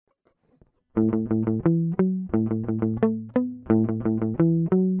Hello,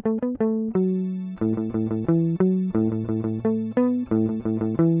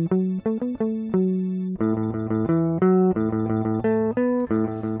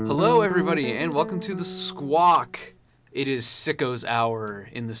 everybody, and welcome to the Squawk. It is Sicko's Hour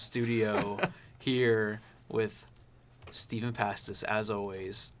in the studio here with Stephen Pastis, as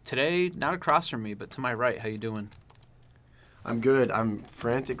always. Today, not across from me, but to my right. How you doing? I'm good. I'm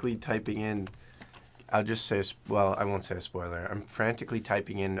frantically typing in. I'll just say, I won't say a spoiler. I'm frantically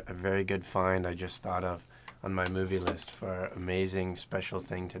typing in a very good find I just thought of on my movie list for an amazing special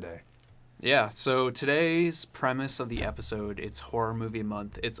thing today. Yeah, so today's premise of the episode, it's horror movie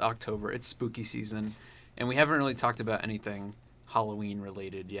month, it's October, it's spooky season, and we haven't really talked about anything Halloween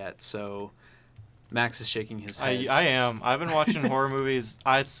related yet, so Max is shaking his head. I am. I've been watching horror movies.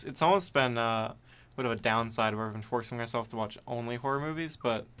 It's almost been a bit of a downside where I've been forcing myself to watch only horror movies,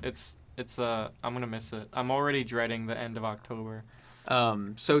 but it's I'm going to miss it. I'm already dreading the end of October.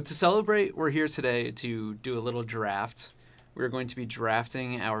 So to celebrate, we're here today to do a little draft. We're going to be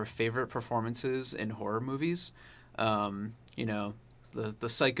drafting our favorite performances in horror movies. The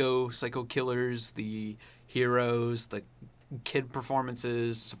psycho killers, the heroes, the kid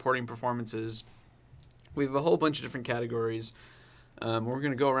performances, supporting performances. We have a whole bunch of different categories. We're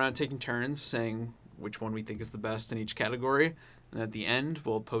going to go around taking turns saying which one we think is the best in each category. And at the end,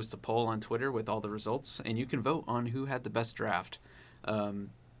 we'll post a poll on Twitter with all the results, and you can vote on who had the best draft.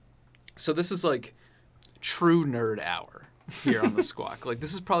 So this is like true nerd hour here on the Squawk. Like,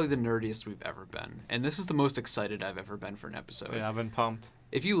 this is probably the nerdiest we've ever been. And this is the most excited I've ever been for an episode. Yeah, I've been pumped.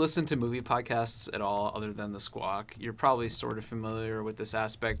 If you listen to movie podcasts at all other than the Squawk, you're probably sort of familiar with this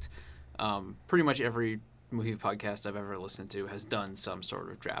aspect. Pretty much every movie podcast I've ever listened to has done some sort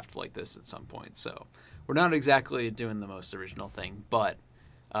of draft like this at some point. So we're not exactly doing the most original thing, but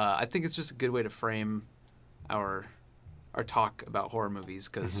I think it's just a good way to frame our talk about horror movies,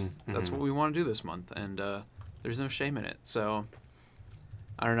 because that's what we want to do this month, and there's no shame in it. So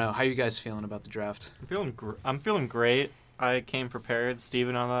I don't know. How are you guys feeling about the draft? I'm feeling great. I came prepared.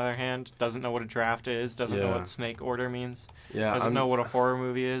 Steven, on the other hand, doesn't know what a draft is, doesn't know what snake order means. Yeah, doesn't know what a horror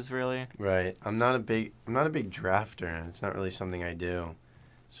movie is, really. Right. I'm not a big drafter, and it's not really something I do.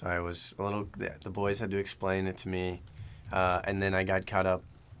 So I was a little. The boys had to explain it to me, and then I got caught up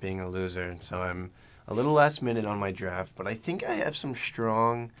being a loser. So I'm a little last minute on my draft, but I think I have some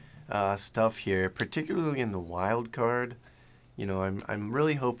strong stuff here, particularly in the wild card. You know, I'm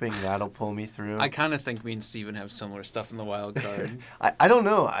really hoping that'll pull me through. I kind of think me and Steven have similar stuff in the wild card. I don't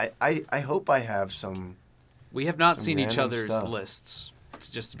know. I hope I have some. We have not seen each random other's stuff. lists,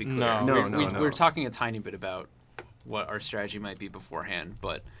 just to be clear. No. We're talking a tiny bit about what our strategy might be beforehand.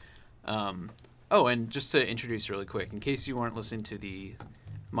 But, and just to introduce really quick, in case you weren't listening to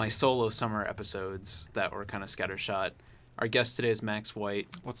my solo summer episodes that were kind of scattershot, our guest today is Max White.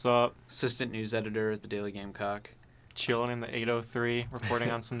 What's up? Assistant news editor at the Daily Gamecock. Chilling in the 803, reporting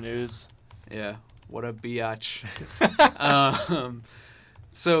on some news. Yeah, what a biatch.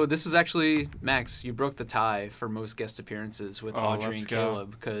 So this is actually, Max, you broke the tie for most guest appearances with Audrey and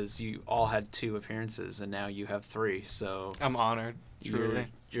Caleb, because you all had 2 appearances, and now you have 3. So I'm honored, truly.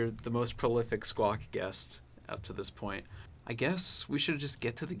 You're the most prolific Squawk guest up to this point. I guess we should just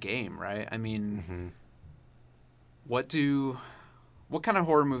get to the game, right? I mean, what kind of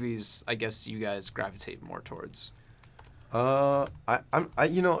horror movies, I guess, do you guys gravitate more towards? I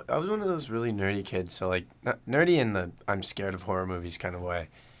was one of those really nerdy kids, so like not nerdy in the I'm scared of horror movies kind of way.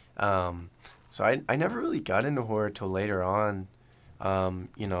 So I never really got into horror till later on.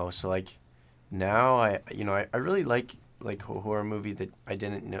 So like now I really like a horror movie that I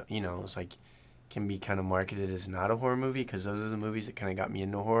didn't know, it's like can be kind of marketed as not a horror movie, because those are the movies that kind of got me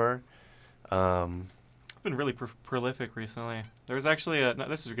into horror. I've been really prolific recently. There was actually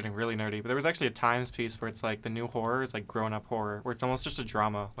this is getting really nerdy, but there was actually a Times piece where it's like the new horror is like grown-up horror, where it's almost just a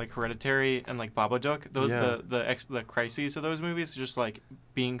drama, like Hereditary and like Babadook. The crises of those movies, are just like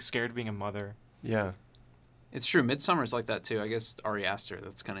being scared of being a mother. Yeah, it's true. Midsommar's like that too. I guess Ari Aster,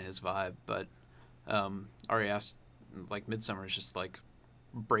 that's kind of his vibe, but Ari Aster, like Midsummer is just like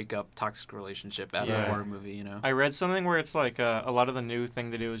breakup, toxic relationship as a horror movie, I read something where it's like a lot of the new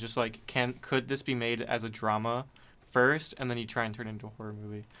thing to do is just like, could this be made as a drama first, and then you try and turn it into a horror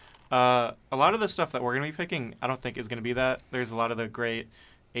movie. A lot of the stuff that we're going to be picking, I don't think is going to be that. There's a lot of the great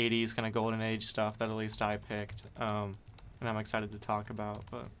 80s kind of golden age stuff that at least I picked, and I'm excited to talk about.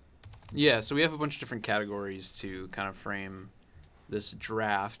 But yeah, so we have a bunch of different categories to kind of frame this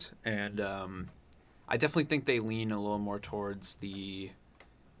draft, and I definitely think they lean a little more towards the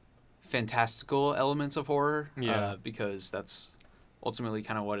fantastical elements of horror, because that's ultimately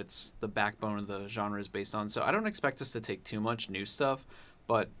kind of what it's the backbone of the genre is based on. So I don't expect us to take too much new stuff,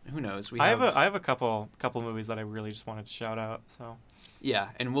 but who knows? I have a couple movies that I really just wanted to shout out. So yeah,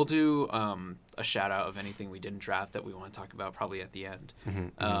 and we'll do a shout out of anything we didn't draft that we want to talk about probably at the end.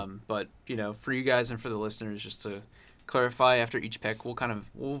 But for you guys and for the listeners, just to clarify, after each pick,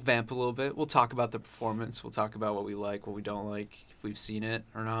 we'll vamp a little bit. We'll talk about the performance. We'll talk about what we like, what we don't like, if we've seen it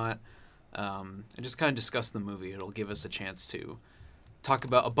or not, and just kind of discuss the movie. It'll give us a chance to talk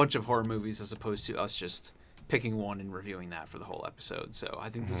about a bunch of horror movies as opposed to us just picking one and reviewing that for the whole episode. So I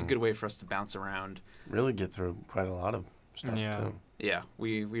think this is a good way for us to bounce around. Really get through quite a lot of stuff too. Yeah,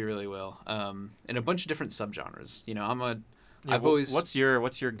 we really will. And a bunch of different subgenres.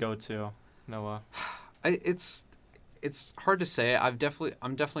 What's your go-to, Noah? It's hard to say. I'm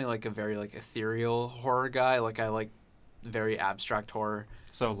definitely like a very like ethereal horror guy. Like I like very abstract horror.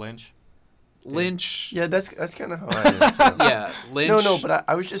 So Lynch. Yeah, that's kind of how I am too. Yeah, Lynch. No, but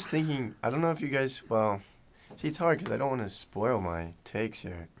I was just thinking. I don't know if you guys. Well, see, it's hard because I don't want to spoil my takes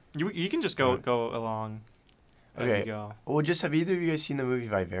here. You can just go along. As you go. Well, have either of you guys seen the movie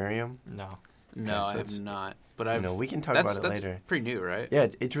Vivarium? No. No, I have not. But we can talk about it later. That's pretty new, right? Yeah,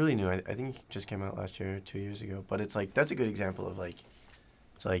 it's really new. I think it just came out last year or 2 years ago. But it's like, that's a good example of like,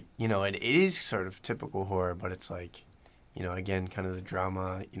 it's like, it is sort of typical horror, but it's like, again, kind of the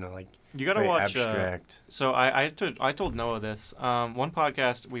drama, like, you gotta watch. Abstract. So I told Noah this. One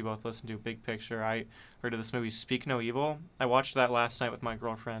podcast we both listened to, Big Picture. I heard of this movie, Speak No Evil. I watched that last night with my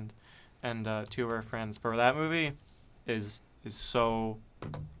girlfriend and two of our friends. But that movie is so.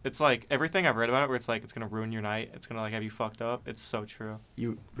 It's like everything I've read about it, where it's like it's gonna ruin your night. It's gonna like have you fucked up. It's so true.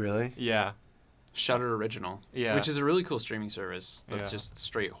 You really? Yeah. Shudder Original. Yeah. Which is a really cool streaming service. That's just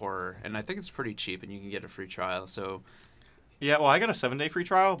straight horror, and I think it's pretty cheap, and you can get a free trial. So. Yeah, well, I got a 7-day free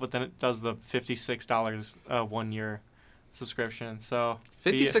trial, but then it does the $56 1 year subscription. So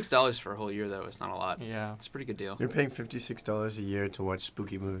 $56 for a whole year, though, is not a lot. Yeah, it's a pretty good deal. You're paying $56 a year to watch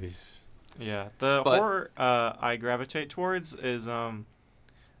spooky movies. Yeah, the horror I gravitate towards is I don't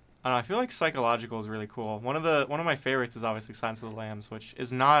know, I feel like psychological is really cool. One of my favorites is obviously Silence of the Lambs, which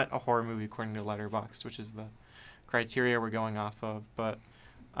is not a horror movie according to Letterboxd, which is the criteria we're going off of. But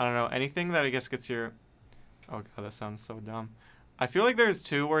I don't know, anything that I guess gets your oh god, that sounds so dumb. I feel like there's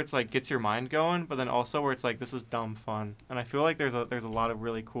two where it's like gets your mind going, but then also where it's like this is dumb fun. And I feel like there's a lot of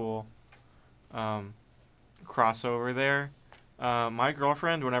really cool crossover there. My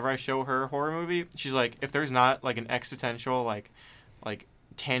girlfriend, whenever I show her a horror movie, she's like, if there's not like an existential like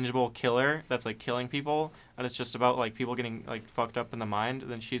tangible killer that's like killing people, and it's just about like people getting like fucked up in the mind,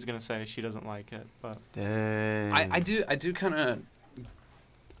 then she's gonna say she doesn't like it. But dang. I do kind of.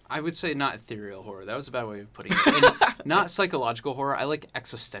 I would say not ethereal horror. That was a bad way of putting it. And not psychological horror. I like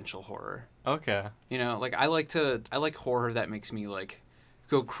existential horror. Okay. Like I like horror that makes me like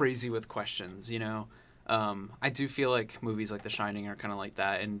go crazy with questions. I do feel like movies like The Shining are kind of like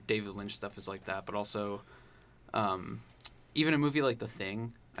that, and David Lynch stuff is like that. But also, even a movie like The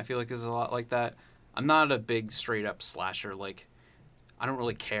Thing, I feel like is a lot like that. I'm not a big straight up slasher. Like, I don't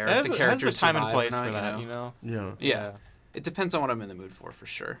really care if the characters survive. Has the time and place or not, for that, Yeah. It depends on what I'm in the mood for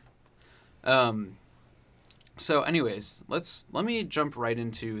sure. So anyways, let me jump right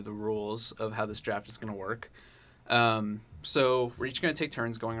into the rules of how this draft is going to work. So we're each going to take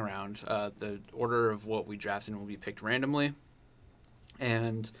turns going around. The order of what we draft in will be picked randomly.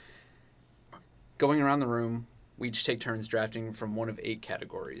 And going around the room, we each take turns drafting from one of 8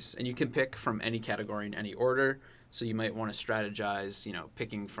 categories. And you can pick from any category in any order. So you might want to strategize,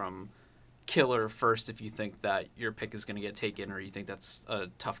 picking from killer first if you think that your pick is going to get taken or you think that's a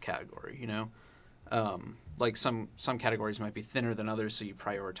tough category, like some categories might be thinner than others, so you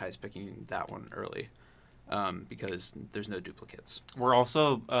prioritize picking that one early because there's no duplicates. We're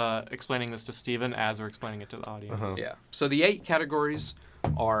also explaining this to Steven as we're explaining it to the audience. Yeah. So the 8 categories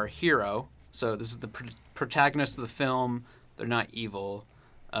are hero. So this is the protagonist of the film. They're not evil.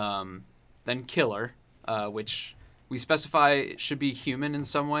 Then killer, which we specify it should be human in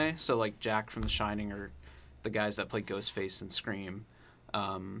some way. So like Jack from The Shining or the guys that play Ghostface and Scream.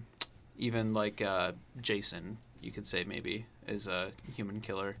 Even like Jason, you could say maybe, is a human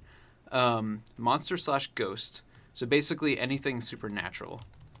killer. Monster/ghost. So basically anything supernatural.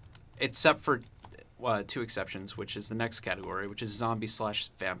 Except for 2 exceptions, which is the next category, which is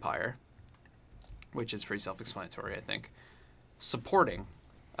zombie/vampire. Which is pretty self-explanatory, I think. Supporting.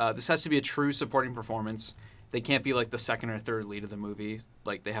 This has to be a true supporting performance. They can't be like the second or third lead of the movie.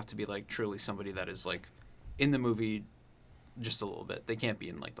 Like they have to be like truly somebody that is like in the movie just a little bit. They can't be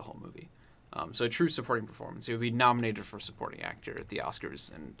in like the whole movie. So a true supporting performance. It would be nominated for supporting actor at the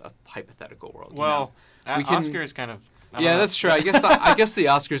Oscars in a hypothetical world. Well, Oscars kind of Yeah, that's true. I guess the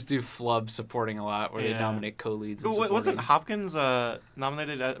Oscars do flub supporting a lot, where they Yeah. nominate co-leads and supporting. Wasn't Hopkins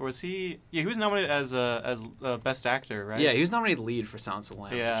nominated? Was he? Yeah, he was nominated as best actor, right? Yeah, he was nominated lead for Silence of the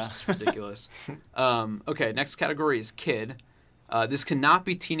Lambs, Yeah. which is ridiculous. Okay, next category is kid. This cannot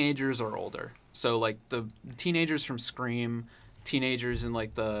be teenagers or older. So like the teenagers from Scream, teenagers in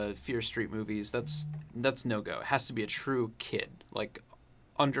like the Fear Street movies, that's no go. It has to be a true kid, like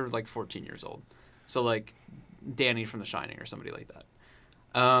under like 14 years old. So like Danny from The Shining or somebody like that.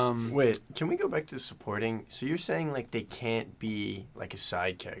 Wait, can we go back to supporting? So you're saying like they can't be like a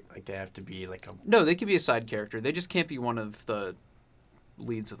side character, like they have to be like a. No, they could be a side character. They just can't be one of the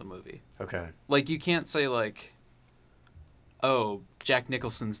leads of the movie. Okay. Like you can't say like, oh, Jack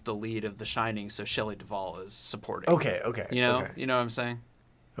Nicholson's the lead of The Shining, so Shelley Duvall is supporting. Okay. You know, Okay. you know what I'm saying?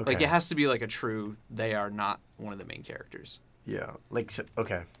 Okay. Like it has to be like a true. They are not one of the main characters. Yeah. Like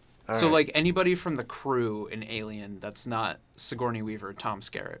okay. All So right. like anybody from the crew in Alien that's not Sigourney Weaver or Tom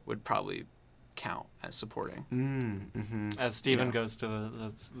Skerritt would probably count as supporting. As Steven Yeah. goes to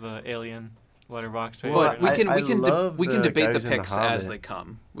the alien letterbox page. Well, But we can I we can love the debate guy the who's in The picks as Hobbit. they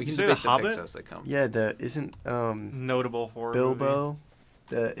come. We can You say debate The the picks Hobbit? as they come. Yeah. Isn't notable horror movie. Bilbo,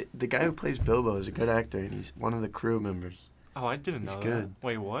 the guy who plays Bilbo is a good actor and he's one of the crew members. Oh, I didn't know He's that. good.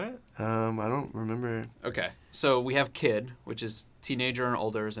 Wait, what? I don't remember. Okay, so we have kid, which is teenager and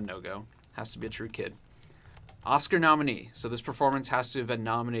older is a no-go. Has to be a true kid. Oscar nominee. So this performance has to have been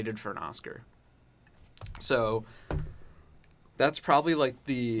nominated for an Oscar. So that's probably like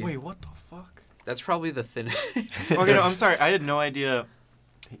the. Wait, what the fuck? That's probably the thin. Okay, no, I'm sorry. I had no idea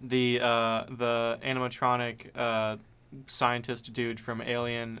the animatronic scientist dude from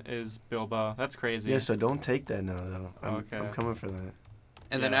Alien is Bilbo. That's crazy. Yeah, so don't take that now though. I'm Okay. coming for that.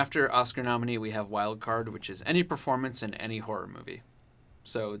 And then Yeah. after Oscar nominee, we have wild card, which is any performance in any horror movie.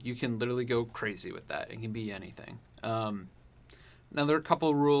 So you can literally go crazy with that. It can be anything. Now there are a couple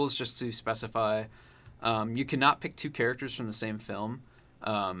of rules just to specify. You cannot pick two characters from the same film.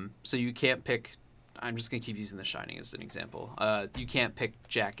 So you can't pick. I'm just gonna keep using The Shining as an example. You can't pick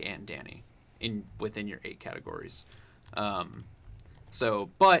Jack and Danny within your 8 categories.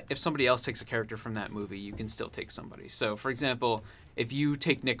 But if somebody else takes a character from that movie, you can still take somebody. So, for example, if you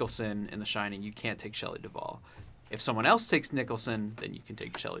take Nicholson in The Shining, you can't take Shelley Duvall. If someone else takes Nicholson, then you can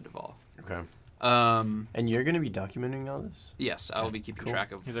take Shelley Duvall. Okay. Um, And you're gonna be documenting all this? yes, I will be keeping Cool.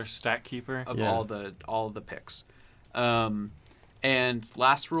 track of He's our stat keeper. Yeah. all the picks. And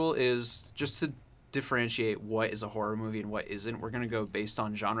last rule is just to differentiate what is a horror movie and what isn't. We're going to go based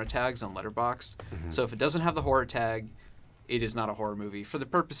on genre tags on Letterboxd. So if it doesn't have the horror tag, it is not a horror movie. For the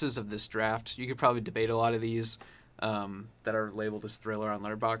purposes of this draft, you could probably debate a lot of these that are labeled as thriller on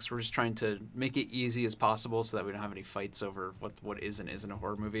Letterboxd. We're just trying to make it easy as possible so that we don't have any fights over what is and isn't a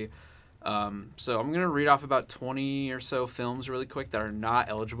horror movie. So I'm going to read off about 20 or so films really quick that are not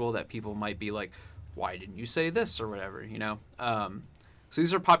eligible that people might be like, why didn't you say this or whatever, you know? So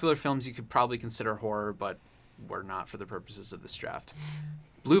these are popular films you could probably consider horror, but we're not for the purposes of this draft.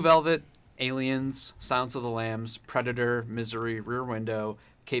 Blue Velvet, Aliens, Silence of the Lambs, Predator, Misery, Rear Window,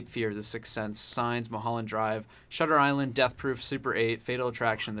 Cape Fear, The Sixth Sense, Signs, Mulholland Drive, Shutter Island, Death Proof, Super 8, Fatal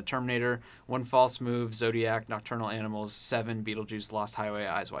Attraction, The Terminator, One False Move, Zodiac, Nocturnal Animals, Seven, Beetlejuice, Lost Highway,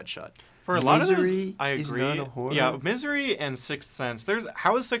 Eyes Wide Shut. For a lot of Misery those, I is agree. not a horror? Yeah, Misery and Sixth Sense.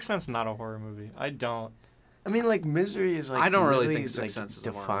 How is Sixth Sense not a horror movie? I don't. I mean, like Misery is like. I don't really really, think Sixth like, Sense is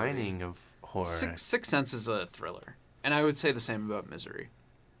a horror defining of horror. Sixth Sense is a thriller, and I would say the same about Misery.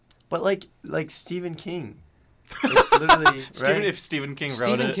 But like Stephen King. It's literally right? If Stephen King wrote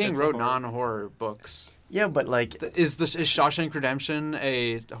Stephen it, King it's a wrote horror. non-horror books. Yeah, but like Is Shawshank Redemption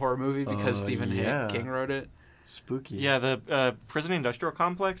a horror movie because Stephen yeah. King wrote it? spooky. Yeah, the prison industrial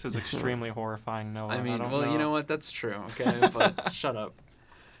complex is extremely horrifying. Noah, I mean, don't well, know. you know what? That's true. Okay, but shut up.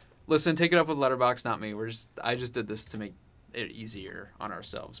 Listen, take it up with Letterboxd, not me. I just did this to make it easier on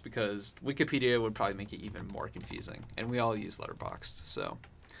ourselves because Wikipedia would probably make it even more confusing, and we all use Letterboxd. So,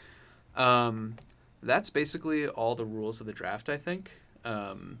 that's basically all the rules of the draft, I think.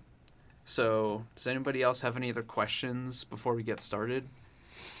 So, does anybody else have any other questions before we get started?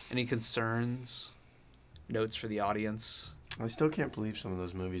 Any concerns? Notes for the audience? I still can't believe some of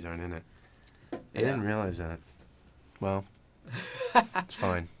those movies aren't in it. I Yeah. didn't realize that. Well, it's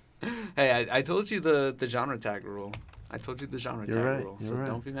fine. Hey, I told you the genre tag rule. I told you the genre You're tag right, rule. you're So right.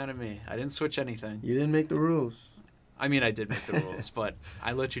 don't be mad at me. I didn't switch anything. You didn't make the rules. I mean, I did make the rules, but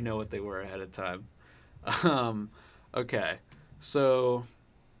I let you know what they were ahead of time. Okay, so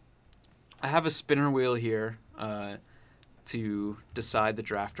I have a spinner wheel here to decide the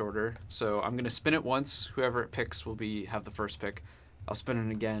draft order. So I'm going to spin it once. Whoever it picks will have the first pick. I'll spin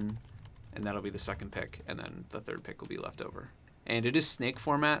it again. and that'll be the second pick, and then the third pick will be left over. And it is snake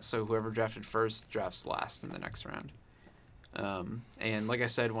format, so whoever drafted first drafts last in the next round. And like I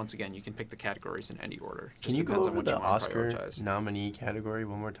said, once again, you can pick the categories in any order. Can you go over the Oscar nominee category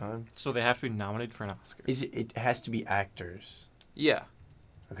one more time? So they have to be nominated for an Oscar. It has to be actors. Yeah.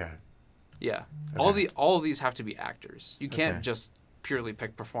 Okay. Yeah. Okay. All of these have to be actors. You can't Okay. just purely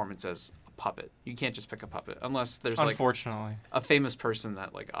pick performance as a puppet. You can't just pick a puppet unless there's Unfortunately. a famous person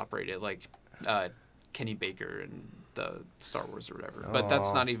that operated Kenny Baker in the Star Wars or whatever. But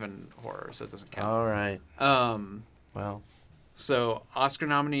that's Aw. not even horror, so it doesn't count. All right. Well. So Oscar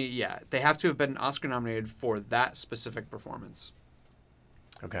nominee, yeah, they have to have been Oscar nominated for that specific performance.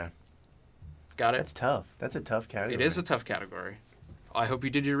 Okay. Got it? That's tough. That's a tough category. It is a tough category. I hope you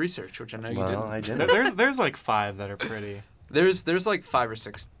did your research, which I know you did. Well, I did. There's like 5 that are pretty. There's like 5 or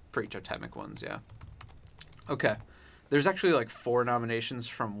 6 pretty totemic ones, yeah. Okay. There's actually like 4 nominations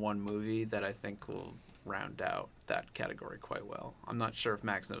from one movie that I think will round out that category quite well. I'm not sure if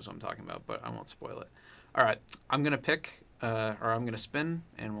Max knows what I'm talking about, but I won't spoil it. All right. I'm going to pick, or I'm going to spin,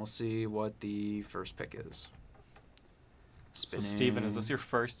 and we'll see what the first pick is. Spinning. So Steven, is this your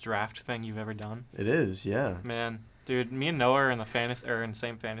first draft thing you've ever done? It is, yeah. Man, dude, me and Noah are in the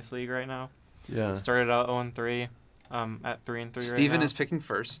same fantasy league right now. Yeah. Started out 0-3. At 3-3 right Steven now. is picking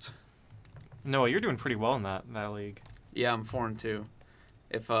first. Noah, you're doing pretty well in that league. Yeah, I'm 4-2.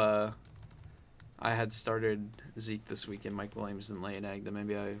 If I had started Zeke this week and Mike Williams didn't lay an egg, then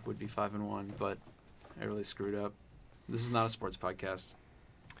maybe I would be 5-1. But I really screwed up. This is not a sports podcast.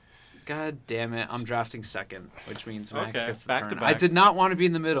 God damn it! I'm drafting second, which means Max Okay, gets the back to turn. back. I did not want to be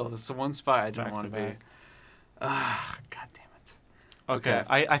in the middle. That's the one spot I didn't Back want to to be. back. God damn it. Okay.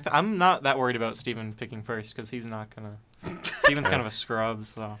 I'm not that worried about Steven picking first because he's not gonna. Steven's kind of a scrub,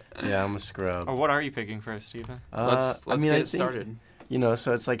 so. Yeah, I'm a scrub. Or what are you picking first, Steven? Let's I get think, it started. You know,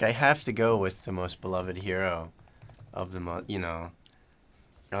 so it's like I have to go with the most beloved hero of the month. You know,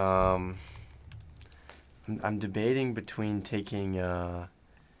 I'm debating between taking. Oh,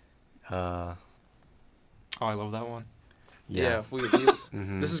 I love that one. Yeah,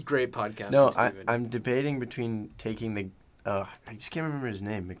 Mhm. this is great podcasting, No, Steven. I'm debating between taking the. I just can't remember his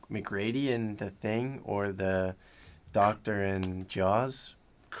name. McGrady in The Thing or the Doctor in Jaws.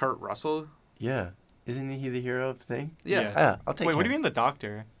 Kurt Russell? Yeah, isn't he the hero of Thing? Yeah. Yeah, I'll take. Wait, what do him. you mean the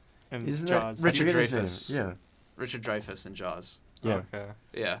Doctor? In Isn't Jaws. that Richard I forget Dreyfuss. his name. Yeah. Richard Dreyfuss in Jaws. Yeah. Okay.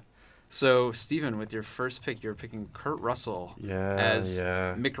 Yeah. So, Steven, with your first pick, you're picking Kurt Russell Yeah. as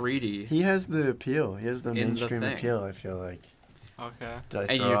yeah. McReady. He has the appeal. He has the In The mainstream Thing. appeal. I feel like. Okay. Did I And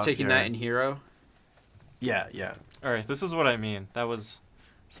throw you're off taking your- that in Hero? Yeah, yeah. All right. This is what I mean.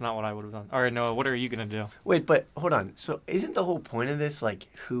 It's not what I would have done. All right, Noah. What are you gonna do? Wait, but hold on. So isn't the whole point of this like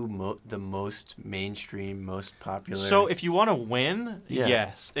who the most mainstream, most popular? So if you want to win, Yeah.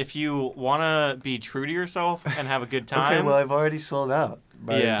 yes. If you want to be true to yourself and have a good time, Okay, well I've already sold out.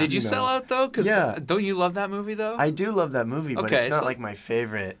 But, Yeah. Did you know, sell out, though? Because Yeah. don't you love that movie, though? I do love that movie, but Okay, it's not so- like my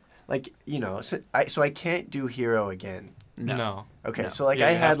favorite. Like so I can't do Hero again. no. Okay, No. so like Yeah,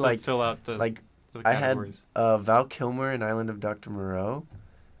 I you have had to like fill out the I had categories. Val Kilmer in Island of Dr. Moreau.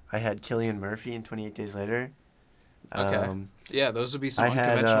 I had Cillian Murphy in 28 Days Later. Okay. Yeah, those would be some I had,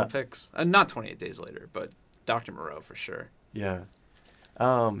 unconventional picks. Not 28 Days Later, but Dr. Moreau for sure. Yeah.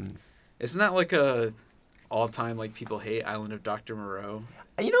 Isn't that like a all-time, like, people hate Island of Dr. Moreau?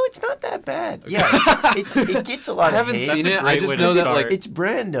 You know, it's not that bad. Yeah, it gets a lot I of haven't hate. seen That's a it. I great just way to know that, start. like, It's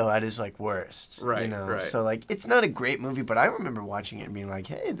Brando at his like worst. Right, You know? right. So like it's not a great movie, but I remember watching it and being like,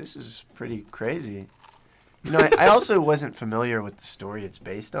 hey, this is pretty crazy. You know, I also wasn't familiar with the story it's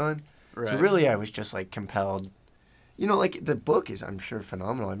based on. right. So really I was just like compelled. You know, like the book is I'm sure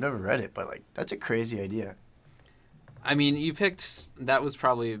phenomenal. I've never read it, but like that's a crazy idea. I mean, you picked, that was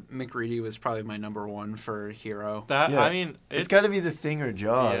probably, McReady was probably my number one for Hero. That Yeah. I mean, It's got to be The Thing or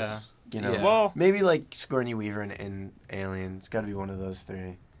Jaws. Yeah. You know. Yeah. Well, Maybe like Sigourney Weaver and Alien. It's got to be one of those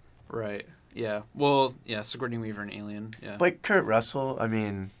three. Right. Yeah. Well, yeah, Sigourney Weaver and Alien. Yeah. But Kurt Russell, I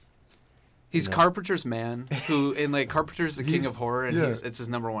mean, He's you know. Carpenter's man, who, and like, Carpenter's the king He's- of horror, and yeah. it's his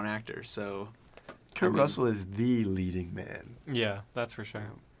number one actor, so. Kurt mean- Russell is the leading man. yeah, that's for sure.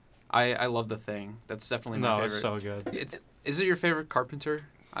 I love The Thing. That's definitely my No, favorite. it's so good. Is it your favorite Carpenter?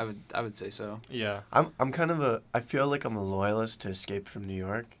 I would say so. Yeah. I'm kind of I feel like I'm a loyalist to Escape from New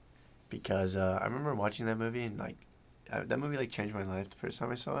York, because I remember watching that movie and like, that movie like changed my life the first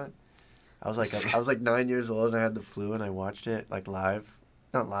time I saw it. I was like 9 years old and I had the flu and I watched it like live,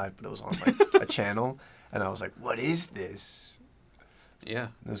 not live, but it was on like a channel, and I was like, what is this? Yeah.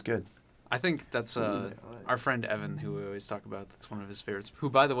 It was good. I think that's our friend Evan, who we always talk about. That's one of his favorites. Who,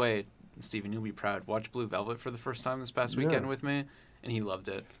 by the way, Steven, you'll be proud. Watched Blue Velvet for the first time this past Yeah. weekend with me, and he loved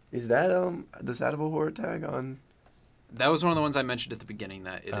it. Is that does that have a horror tag on? That was one of the ones I mentioned at the beginning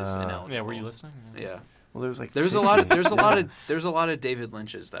that it is ineligible. Yeah, were you listening? Yeah. Well, there's like There's a lot of there's a lot of David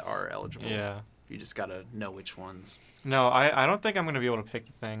Lynch's that are eligible. Yeah. You just gotta know which ones. No, I don't think I'm going to be able to pick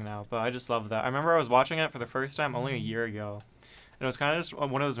the thing now, but I just love that. I remember I was watching it for the first time only a year ago. And it was kind of just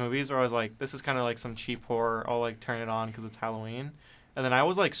one of those movies where I was like, this is kind of like some cheap horror. I'll like turn it on because it's Halloween. And then I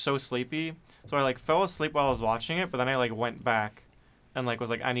was like so sleepy. So I like fell asleep while I was watching it, but then I like went back and like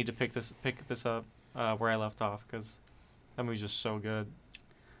was like, I need to pick this up where I left off because that movie's just so good.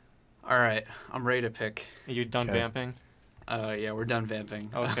 All right, I'm ready to pick. Are you done Okay. vamping? Yeah, we're done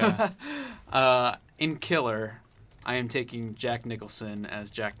vamping. Okay. In Killer, I am taking Jack Nicholson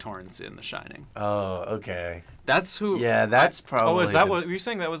as Jack Torrance in The Shining. Oh, okay. That's who. Yeah, that's probably. Oh, is that the- what were you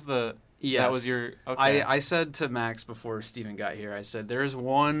saying? That was the. Yes. That was your. Okay. I said to Max before Steven got here, I said there's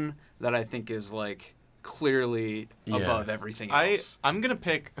one that I think is like clearly Yeah. above everything else. I'm gonna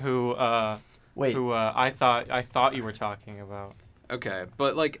pick who Wait. I thought you were talking about. Okay,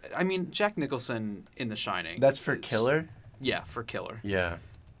 but like I mean Jack Nicholson in The Shining. That's for is- Killer. Yeah, for Killer. Yeah.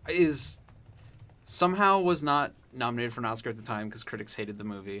 Is somehow was not nominated for an Oscar at the time because critics hated the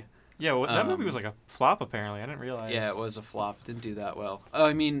movie. Yeah, well, that movie was like a flop apparently. I didn't realize. Yeah, it was a flop. Didn't do that well.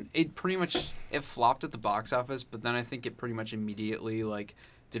 I mean, it flopped at the box office, but then I think it pretty much immediately like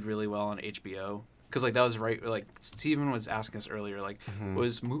did really well on HBO. Because like that was right. Like Steven was asking us earlier, like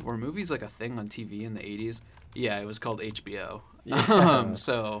were movies like a thing on TV in the 80s? Yeah, it was called HBO. Yeah.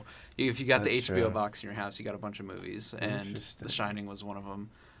 So if you got the That's HBO true. box in your house, you got a bunch of movies, and Interesting. The Shining was one of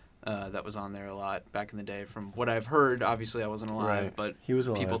them. That was on there a lot back in the day. From what I've heard, obviously I wasn't alive, Right. but He was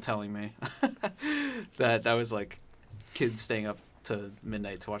alive. people telling me that was like kids staying up to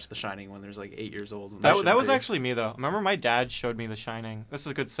midnight to watch The Shining when there's like 8 years old. when they That shouldn't was be. actually me though. Remember my dad showed me The Shining. This is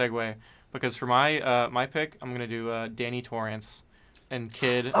a good segue because for my my pick, I'm gonna do Danny Torrance and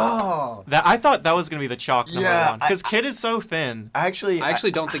Kid. Oh, That I thought that was gonna be the chalk number Yeah, one because Kid is so thin. actually, I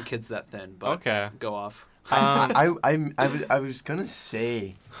actually don't think Kid's that thin, but Okay. go off. I was gonna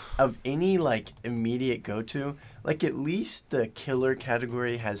say, of any like immediate go to, like at least the Killer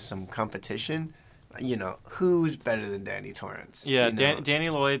category has some competition. You know, who's better than Danny Torrance? Yeah, you know? Danny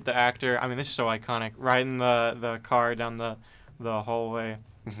Lloyd, the actor. I mean, this is so iconic. Riding the car down the hallway.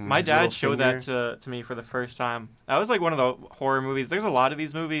 Mhm. My His little dad showed finger. that to me for the first time. That was like one of the horror movies. There's a lot of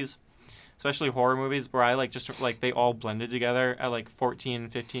these movies, especially horror movies, where I like just like they all blended together at like 14,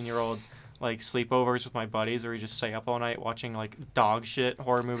 15-year-old like sleepovers with my buddies, where we just stay up all night watching like dog shit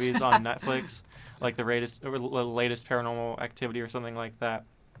horror movies on Netflix, like the latest Paranormal Activity or something like that.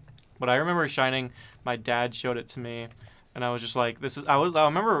 But I remember Shining. My dad showed it to me, and I was just like, "This is." I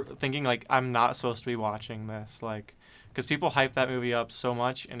remember thinking like, "I'm not supposed to be watching this," like, because people hype that movie up so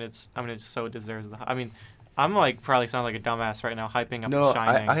much, and it so deserves the. I mean, I'm like probably sound like a dumbass right now, hyping up No, The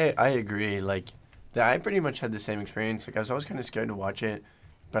Shining. I agree. Like, I pretty much had the same experience. Like, I was always kind of scared to watch it,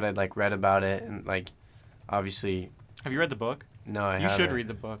 but I'd like read about it and like, obviously, Have you read the book? no, I You haven't. should read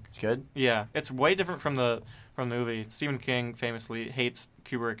the book. It's good. Yeah, it's way different from the movie. Stephen King famously hates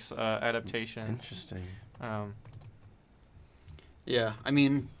Kubrick's adaptation. Interesting. Yeah, I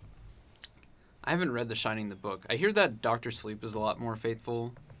mean, I haven't read The Shining, the book. I hear that Doctor Sleep is a lot more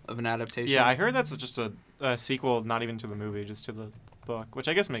faithful of an adaptation. Yeah, I heard that's just a sequel, not even to the movie, just to the book, which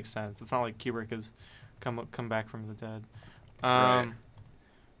I guess makes sense. It's not like Kubrick has come back from the dead. Right.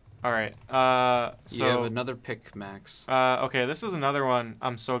 All right. You have So another pick, Max. okay, this is another one.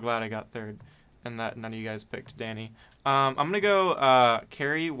 I'm so glad I got third, and that none of you guys picked Danny. I'm gonna go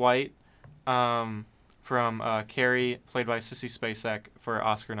Carrie White, from Carrie, played by Sissy Spacek for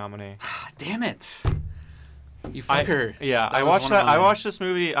Oscar nominee. Damn it! You fucker. Yeah, That I was watched one of that. I mine. watched this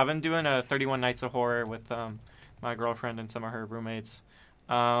movie. I've been doing 31 Nights of Horror with my girlfriend and some of her roommates.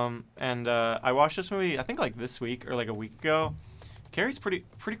 And I watched this movie I think like this week or like a week ago. Carrie's pretty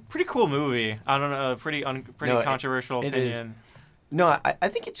cool movie. I don't know, pretty No, controversial it is. opinion. No, I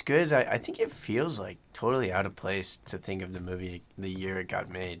think it's good. I think it feels like totally out of place to think of the movie the year it got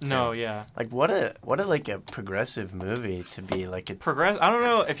made. too. No, yeah. Like what a like a progressive movie to be like a I don't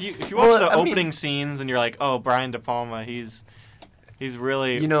know if you watch Well, the I mean- opening sines and you're like, oh, Brian De Palma, he's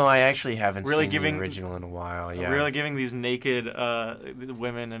really You know, I actually haven't really seen giving- the original in a while. Yeah, really giving these naked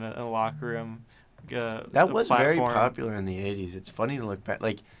women in a locker room. that a was very platform. popular in the '80s. It's funny to look back,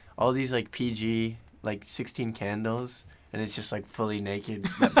 like all these like PG, like 16 Candles, and it's just like fully naked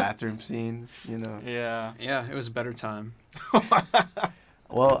bathroom scenes. You know. Yeah. Yeah, it was a better time.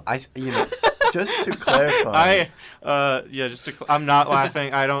 Well, just to clarify, I'm not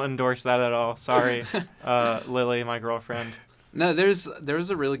laughing. I don't endorse that at all. Sorry, Lily, my girlfriend. No, there was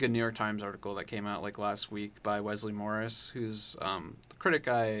a really good New York Times article that came out like last week by Wesley Morris, who's the critic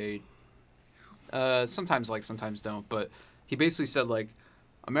I sometimes like, sometimes don't, but he basically said like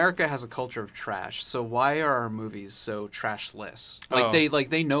America has a culture of trash, so why are our movies so trashless?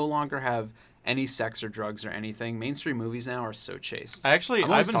 They no longer have any sex or drugs or anything. Mainstream movies now are so chaste. I've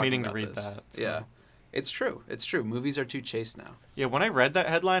always been talking meaning to about read this. that. So. Yeah. It's true. It's true. Movies are too chaste now. Yeah, when I read that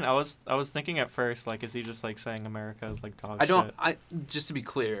headline, I was thinking at first, like, is he just like saying America is like dog shit? Just to be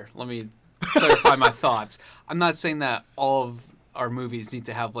clear, let me clarify my thoughts. I'm not saying that all of our movies need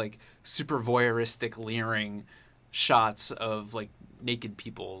to have like super voyeuristic, leering shots of like naked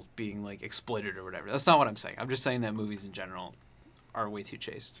people being like exploited or whatever. That's not what I'm saying. I'm just saying that movies in general are way too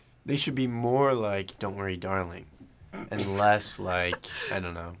chaste. They should be more like Don't Worry, Darling, and less like, I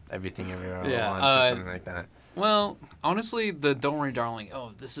don't know, Everything Everywhere All at Once or something like that. Well, honestly, the Don't Worry, Darling,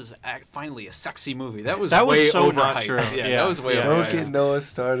 this is finally a sexy movie. That was so overhyped. not true. Yeah, that was way overhyped. Don't get Noah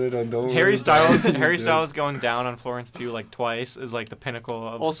started on Don't Harry Worry, Styles Darling. Harry Styles going down on Florence Pugh like twice is like the pinnacle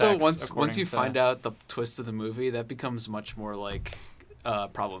of also, sex, once you to... find out the twist of the movie, that becomes much more like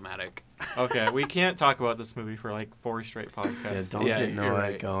problematic. Okay, we can't talk about this movie for like 4 straight Yeah, podcasts. don't get Noah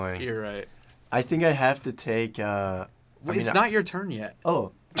right. going. You're right. I think I have to take... It's not your turn yet.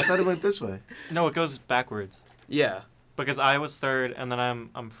 Oh, I thought it went this way. No, it goes backwards. Yeah. Because I was third, and then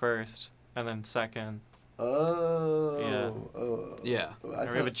I'm first, and then second. Oh. Yeah. Oh. Yeah. We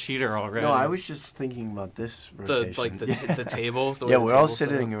have a cheater already. No, I was just thinking about this rotation. The table. Yeah, we're all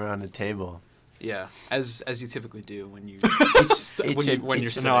sitting around a table. Yeah, as you typically do when you when you're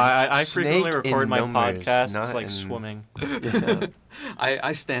sitting. No, I frequently Snake record in my numbers, podcasts not like in- swimming. Yeah.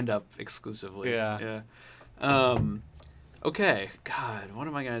 I stand up exclusively. Yeah. Okay. God, what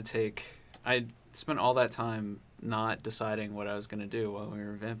am I gonna take? I spent all that time not deciding what I was gonna do while we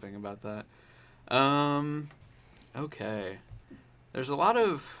were vamping about that. Okay. There's a lot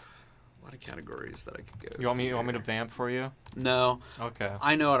of categories that I could go. You want me here. to vamp for you? No. Okay.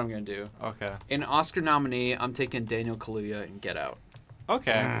 I know what I'm gonna do. Okay. An Oscar nominee, I'm taking Daniel Kaluuya in Get Out.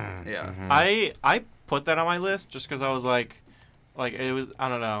 Okay. Yeah. Mhm. I put that on my list just because I was like it was, I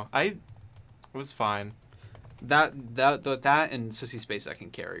don't know, it was fine. That and Sissy Spacek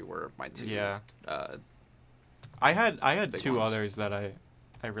and Carrie were my two. Yeah. I I had big 2 ones. others that I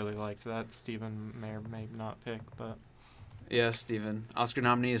really liked that Steven may or may not pick, but Yeah, Steven. Oscar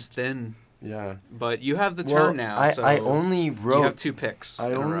nominee is thin, Yeah. but you have the Well, turn now. I, So I only you have wrote 2 picks. I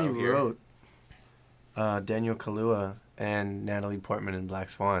in a only row here. wrote Daniel Kaluuya and Natalie Portman in Black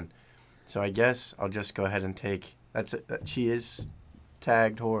Swan. So I guess I'll just go ahead and take she is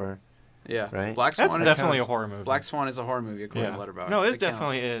tagged horror. Yeah, Right? Black that's Swan. definitely a counts. horror movie. Black Swan is a horror movie according Yeah. to Letterboxd. No, it counts.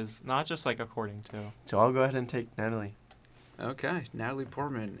 definitely is. Not just like according to. So I'll go ahead and take Natalie. Okay, Natalie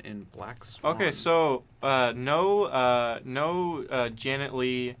Portman in Black Swan. Okay, so no Janet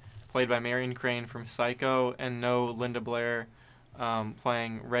Leigh played by Marion Crane from Psycho, and no Linda Blair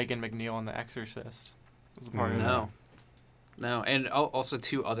playing Reagan McNeil in The Exorcist. Was a part of that. No, and also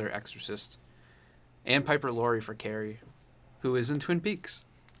 2 other Exorcists, and Piper Laurie for Carrie, who is in Twin Peaks.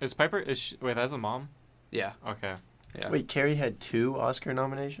 Is Piper? Wait, that's a mom. Yeah, Okay. yeah. Wait, Carrie had 2 Oscar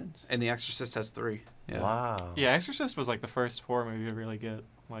nominations? And The Exorcist has 3. Yeah. Wow. Yeah, Exorcist was like the first horror movie to really get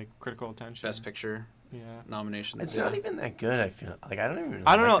like critical attention. Best Picture Yeah. nominations. It's yeah. not even that good, I feel. Like, I don't even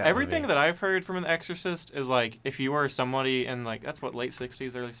I don't know. like that Everything movie. that I've heard from The Exorcist is like if you were somebody in like that's what late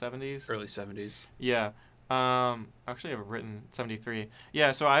 60s, early 70s. early 70s. Yeah. Actually, I've written 73.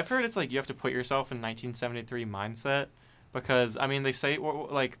 Yeah, so I've heard it's like you have to put yourself in 1973 mindset because I mean they say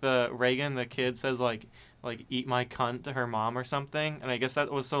like the Reagan, the kid says like eat my cunt to her mom or something, and I guess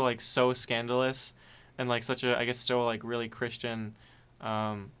that was so scandalous, and like such a I guess still like really Christian,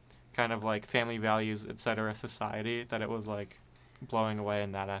 kind of like family values etc. society that it was like blowing away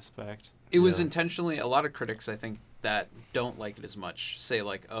in that aspect. It was Yeah. intentionally. A lot of critics, I think, that don't like it as much say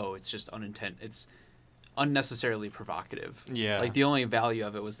like, oh, it's just it's unnecessarily provocative. Yeah. Like the only value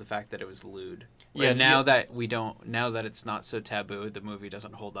of it was the fact that it was lewd. Yeah, And now that it's not so taboo, the movie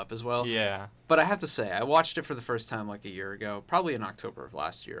doesn't hold up as well. Yeah. But I have to say, I watched it for the first time like a year ago, probably in October of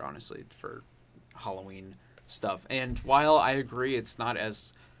last year, honestly, for Halloween stuff. And while I agree it's not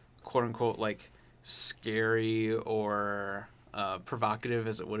as quote unquote like scary or provocative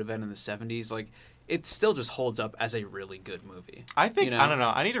as it would have been in the 70s, like it still just holds up as a really good movie. I think You know? I don't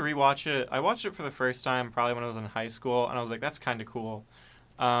know. I need to rewatch it. I watched it for the first time probably when I was in high school, and I was like, "That's kind of cool."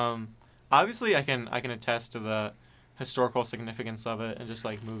 Obviously, I can attest to the historical significance of it and just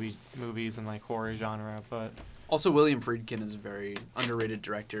like movies and like horror genre. But Also, William Friedkin is a very underrated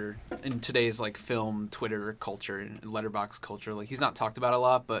director in today's like film, Twitter culture, and letterbox culture. Like he's not talked about a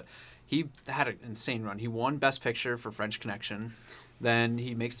lot, but he had an insane run. He won Best Picture for French Connection. Then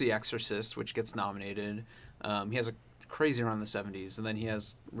he makes The Exorcist, which gets nominated. He has a crazy run in the 70s, and then he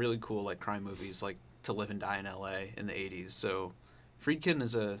has really cool like crime movies like To Live and Die in L.A. in the 80s. So Friedkin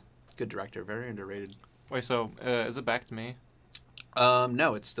is a good director, very underrated. wait, so is it back to me,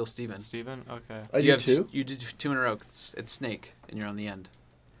 No, it's still Steven. Steven? Okay. I You do have too. You did two in a row. It's Snake, and you're on the end.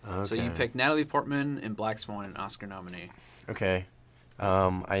 Okay. So you picked Natalie Portman in Black Swan, an Oscar nominee. Okay.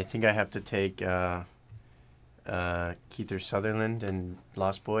 I think I have to take Kiefer Sutherland and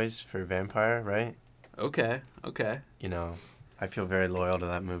Lost Boys for Vampire, right? Okay. You know, I feel very loyal to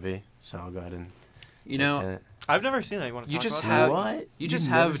that movie, so I'll go ahead and. You know, take that. I've never seen that. You want to You talk just about have- What? you just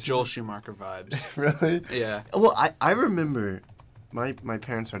You've never have seen Joel it? Schumacher vibes. Really? Yeah. Well, I remember my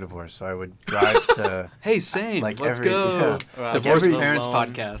parents are divorced, so I would drive to. Hey, same. Like Let's every- go. yeah. Wow. Divorced every- Parents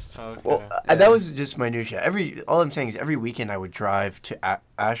Alone. podcast. Okay. Well, Yeah. that was just minutia. All I'm saying is every weekend I would drive to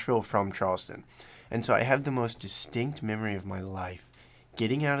Asheville from Charleston, and so I have the most distinct memory of my life.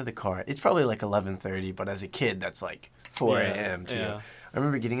 Getting out of the car, it's probably like 11:30, but as a kid, that's like 4 Yeah, a.m. too. yeah. I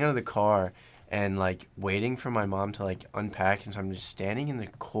remember getting out of the car and like waiting for my mom to like unpack, and so I'm just standing in the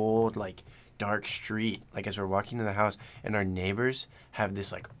cold, like dark street, like as we're walking to the house, and our neighbors have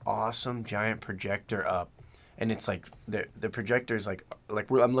this like awesome giant projector up, and it's like the projector is like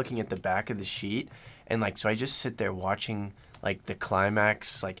I'm looking at the back of the sheet, and like so I just sit there watching like the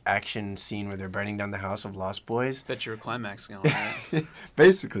climax like action scene where they're burning down the house of Lost Boys. Bet you're climaxing on that.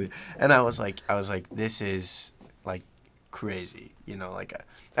 Basically. And I was like, this is like crazy, you know, like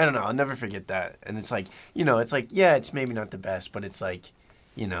I don't know, I'll never forget that. And it's like, you know, it's like, yeah, it's maybe not the best, but it's like,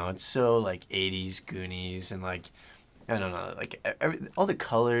 you know, it's so like 80s Goonies and like, I don't know, like all the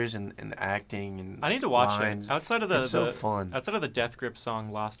colors and the acting and I need to watch lines. it. Outside of the, It's so fun. Outside of the Death Grip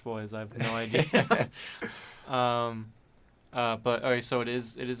song Lost Boys, I have no idea. But okay, so it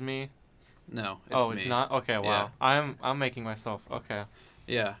is me. No, it's Oh, me. it's not. Okay, wow. I'm making myself. Okay.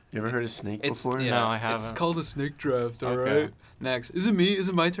 Yeah. You ever heard of Snake It's before? yeah, No, I It's haven't. called a snake draft. All right. Okay. Next, is it me? Is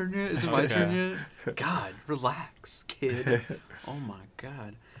it my turn yet? Is it my Okay. turn yet? God, relax, kid. Oh my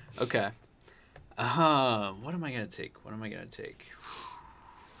God. Okay. What am I gonna take?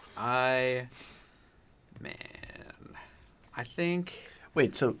 I think.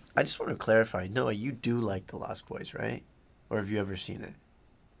 Wait, so I just want to clarify. Noah, you do like The Lost Boys, right? Or have you ever seen it?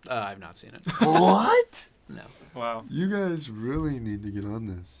 I've not seen it. What? No. Wow. You guys really need to get on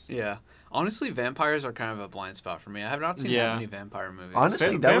this. Yeah. Honestly, vampires are kind of a blind spot for me. I have not seen Yeah. that many vampire movies.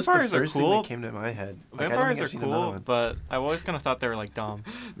 Honestly, that was the Vampires are first thing cool. that came to my head. Like, I don't Vampires think are I've seen another cool, one. but I've always kind of thought they were like dumb.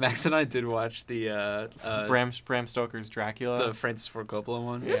 Max and I did watch the Bram Stoker's Dracula. the Francis Ford Coppola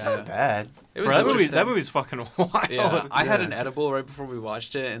one. It's not bad. It Bro, was that interesting. movie's fucking wild. Yeah, I had Yeah. an edible right before we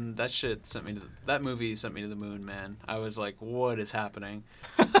watched it, and that shit sent me to that movie sent me to the moon, man. I was like, "What is happening?"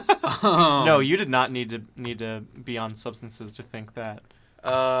 No, you did not need to be on substances to think that.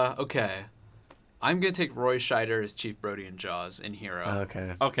 Okay, I'm gonna take Roy Scheider as Chief Brody in Jaws in Hero.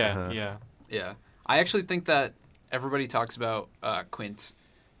 Okay. Okay, Uh-huh. yeah. Yeah, I actually think that everybody talks about Quint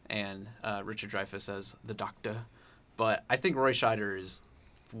and Richard Dreyfuss as the Doctor, but I think Roy Scheider is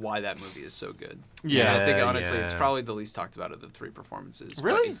why that movie is so good. Yeah. And I think honestly, it's yeah. probably the least talked about of the three performances. but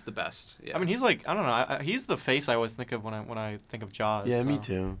Really? it's the best. Yeah. I mean, he's like, I don't know. He's the face I always think of when I think of Jaws. Yeah, me so.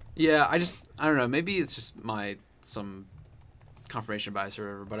 too. Yeah, I don't know. Maybe it's just some confirmation bias or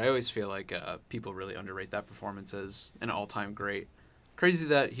whatever, but I always feel like people really underrate that performance as an all-time great. Crazy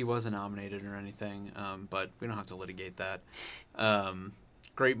that he wasn't nominated or anything, but we don't have to litigate that.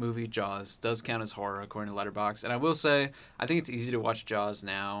 Great movie, Jaws. Does count as horror according to Letterboxd. And I will say, I think it's easy to watch Jaws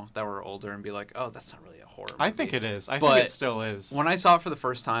now that we're older and be like, oh, that's not really a horror movie. I think it is. I But think it still is. When I saw it for the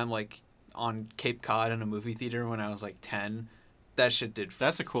first time, like, on Cape Cod in a movie theater when I was, like, 10, that shit did...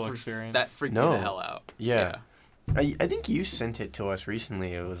 That's a cool experience. That freaked No. me the hell out. Yeah. I think you sent it to us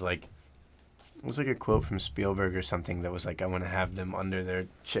recently. It was like a quote from Spielberg or something that was like, I want to have them under their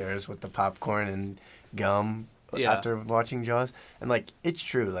chairs with the popcorn and gum Yeah. after watching Jaws. And like, it's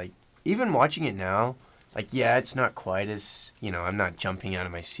true. Like, even watching it now, like, yeah, it's not quite as, you know, I'm not jumping out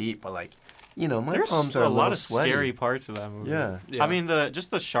of my seat, but like, you know, my There's palms are a a lot little of sweaty. scary parts of that movie. Yeah. Yeah. I mean,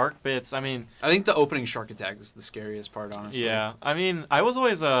 just the shark bits. I mean, I think the opening shark attack is the scariest part, honestly. yeah. I mean, I was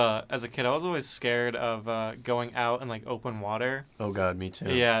always as a kid, I was always scared of going out in like open water. Oh God, me too.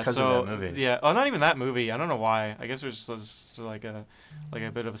 Yeah. Because So of that movie. yeah. Oh, not even that movie. I don't know why. I guess it was just like a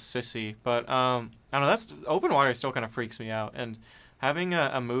bit of a sissy. But I don't know. That's open water still kind of freaks me out. And having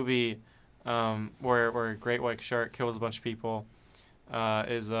a movie where a great white shark kills a bunch of people,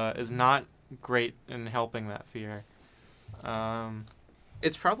 is not great in helping that fear.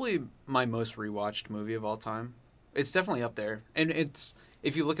 It's probably my most rewatched movie of all time. It's definitely up there, and it's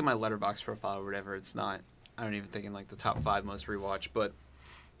if you look at my Letterboxd profile or whatever, it's not. I don't even think in like the top 5 most rewatched, but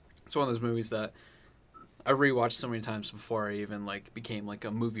it's one of those movies that I rewatched so many times before I even like became like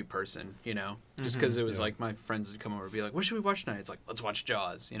a movie person, you know, just because it was like my friends would come over and be like, "What should we watch tonight?" It's like, "Let's watch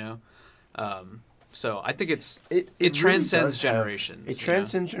Jaws," you know. So I think it really transcends does generations. It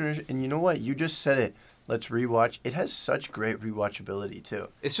transcends generations, and you know what? You just said it. Let's rewatch. It has such great rewatchability too.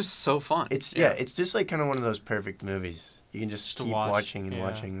 It's just so fun. It's it's just like kind of one of those perfect movies. You can just keep watching and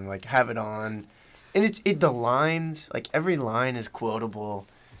watching, and like have it on, and the lines, like every line is quotable,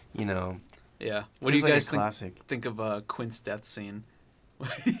 you know. Yeah. What do you guys classic. think of Quint's death scene?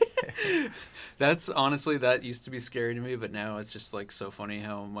 That's honestly, that used to be scary to me, but now it's just like so funny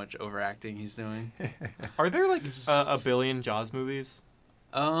how much overacting he's doing. Are there like a billion Jaws movies?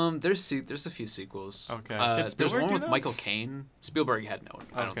 There's a few sequels. Okay. There's one with Michael Caine. Spielberg had no.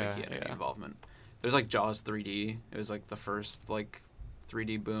 I don't think he had any yeah. involvement. There's like Jaws 3D. It was like the first like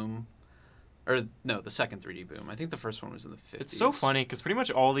 3D boom, or no, the second 3D boom. I think the first one was in the 50s. It's so funny because pretty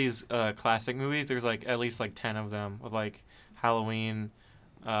much all these classic movies, there's like at least like 10 of them with like Halloween,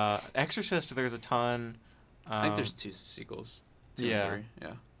 Exorcist. There's a ton. I think there's 2 sequels. 2 yeah. and 3.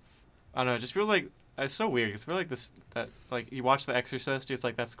 Yeah. I don't know. It just feels like it's so weird. It's like that like you watch The Exorcist, it's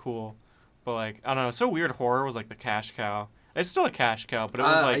like that's cool, but like I don't know. It's so weird. Horror was like the cash cow. It's still a cash cow, but it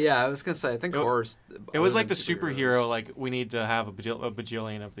was like I was gonna say I think horror's. It was like the superhero. Like we need to have a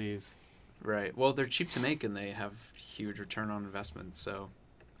bajillion of these. Right. Well, they're cheap to make and they have huge return on investment. So,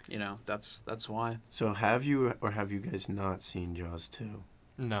 you know, that's why. So have you guys not seen Jaws 2?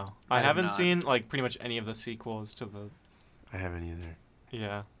 No, I I have haven't not. seen like pretty much any of the sequels to the. I haven't either.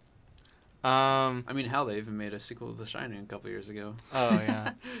 Yeah. I mean, hell, they even made a sequel to The Shining a couple years ago. Oh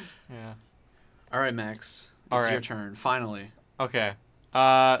yeah. Yeah. All right, Max. All It's right. your turn. Finally. Okay.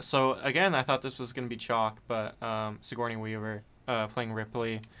 So again, I thought this was gonna be chalk, but Sigourney Weaver playing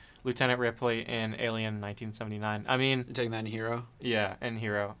Ripley, Lieutenant Ripley in Alien 1979. I mean, You're taking that in Hero. yeah, and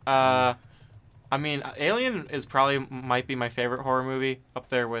Hero. I mean, Alien is might be my favorite horror movie, up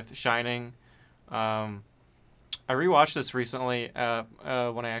there with Shining. I rewatched this recently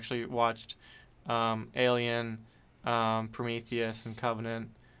when I actually watched Alien, Prometheus, and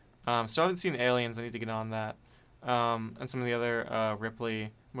Covenant. Still haven't seen Aliens. I need to get on that. And some of the other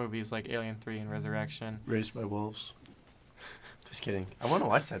Ripley movies like Alien 3 and Resurrection. Raised by Wolves. Just kidding. I want to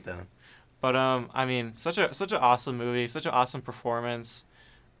watch that though. But I mean, such an awesome movie, such an awesome performance.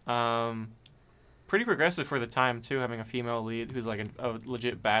 Pretty progressive for the time too, having a female lead who's like a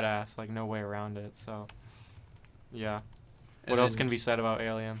legit badass, like no way around it. So, yeah. What else can be said about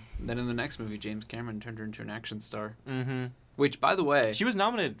Alien? Then in the next movie, James Cameron turned her into an action star. Mm-hmm. Which, by the way, She was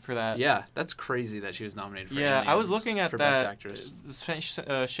nominated for that. yeah, that's crazy that she was nominated for. Yeah, I was Aliens looking at for that. Best Actress.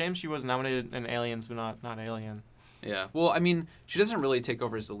 Shame she was nominated in Aliens, but not Alien. Yeah. Well, I mean, she doesn't really take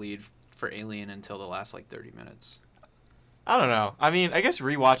over as the lead for Alien until the last like 30 minutes. I don't know. I mean, I guess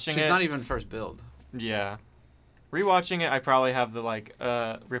rewatching She's it. not even first build. Yeah. Rewatching it, I probably have the like.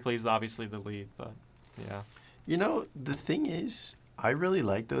 Ripley's obviously the lead, but yeah. You know, the thing is, I really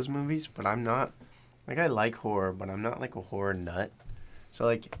like those movies, but I'm not, like, I like horror, but I'm not, like, a horror nut. So,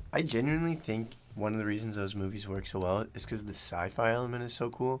 like, I genuinely think one of the reasons those movies work so well is because the sci-fi element is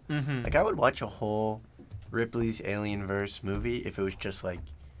so cool. Mm-hmm. Like, I would watch a whole Ripley's Alienverse movie if it was just, like,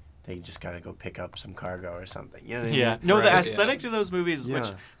 they just gotta go pick up some cargo or something. You know what I Yeah. mean? No, the Right. aesthetic to those movies, which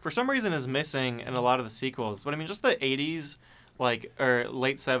Yeah. for some reason is missing in a lot of the sequels. But I mean, just the 80s, like, or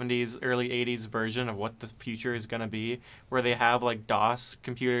late 70s, early 80s version of what the future is going to be, where they have, like, DOS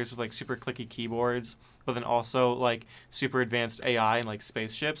computers with, like, super clicky keyboards, but then also, like, super advanced AI and, like,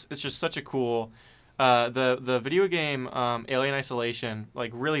 spaceships. It's just such a cool... the video game Alien Isolation,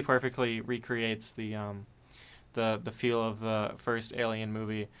 like, really perfectly recreates the feel of the first Alien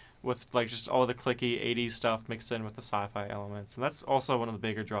movie, with like just all the clicky 80s stuff mixed in with the sci-fi elements. And that's also one of the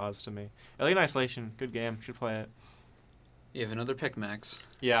bigger draws to me. Alien Isolation, good game. Should play it. You have another pick, Max.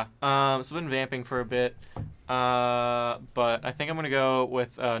 Yeah. So I've been vamping for a bit. But I think I'm going to go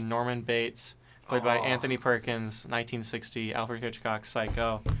with Norman Bates, played by Anthony Perkins, 1960, Alfred Hitchcock's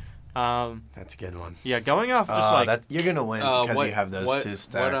Psycho. That's a good one. Yeah, going off just you're gonna win because you have those two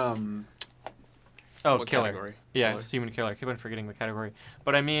stacked. What killer. category? Yeah, Killer. it's human killer. I keep on forgetting the category.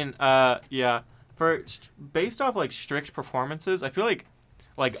 But I mean, yeah, based off like strict performances, I feel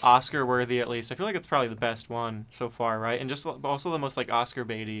like Oscar worthy at least. I feel like it's probably the best one so far, right? And just also the most like Oscar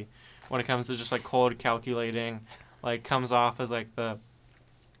baity when it comes to just like cold calculating, like comes off as like the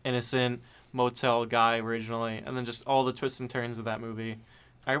innocent motel guy originally, and then just all the twists and turns of that movie.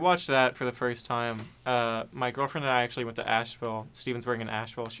 I watched that for the first time. My girlfriend and I actually went to Asheville. Steven's wearing an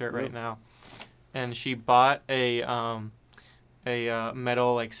Asheville shirt right now, and she bought a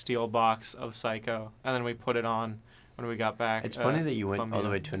metal like steel box of Psycho, and then we put it on when we got back. It's funny that you went all the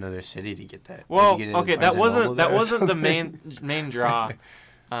way to another city to get that. Well, Did you get it okay, at that Barnes and Noble there or wasn't the something? main draw,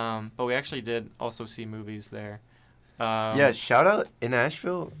 but we actually did also see movies there. Yeah, shout out in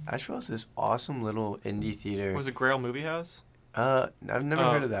Asheville. Asheville is this awesome little indie theater. Was it Grail Movie House? I've never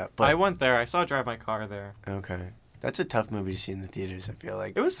heard of that. But I went there. I saw Drive My Car there. okay, that's a tough movie to see in the theaters. I feel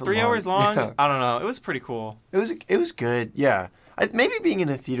like It was It's a 3 hours long. Yeah. I don't know. It was pretty cool. It was good. Yeah, maybe being in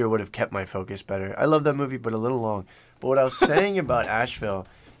a theater would have kept my focus better. I love that movie, but a little long. But what I was saying about Asheville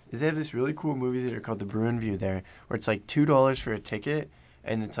is they have this really cool movie theater called the Bruin View there, where it's like $2 for a ticket,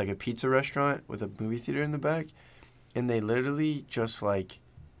 and it's like a pizza restaurant with a movie theater in the back, and they literally just like,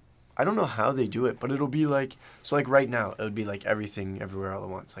 I don't know how they do it, but it'll be like, so like right now, it would be like Everything Everywhere All at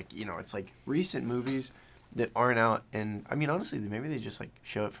Once. Like, you know, it's like recent movies that aren't out, and I mean, honestly, maybe they just like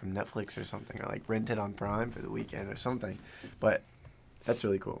show it from Netflix or something, or like rent it on Prime for the weekend or something, but that's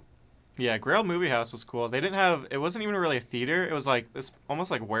really cool. Yeah, Grail Movie House was cool. They didn't have. It wasn't even really a theater. It was like this almost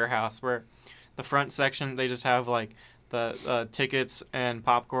like warehouse where the front section they just have like the tickets and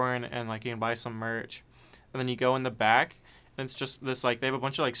popcorn and like you can buy some merch, and then you go in the back and it's just this like they have a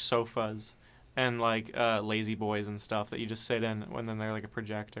bunch of like sofas and like lazy boys and stuff that you just sit in when then they're like a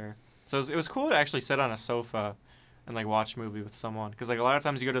projector. So it was cool to actually sit on a sofa and like watch a movie with someone because like a lot of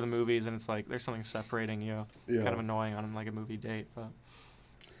times you go to the movies and it's like there's something separating you. Yeah. Kind of annoying on like a movie date, but.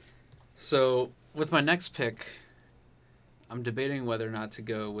 So with my next pick, I'm debating whether or not to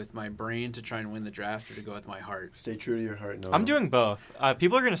go with my brain to try and win the draft or to go with my heart. Stay true to your heart. No, I'm doing both.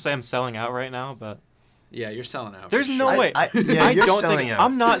 People are gonna say I'm selling out right now, but Yeah, you're selling out. there's for no sure. way. Yeah, I you're don't selling think out.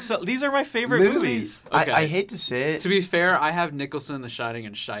 I'm not. These are my favorite Literally, movies. Okay. I hate to say it. To be fair, I have Nicholson in The Shining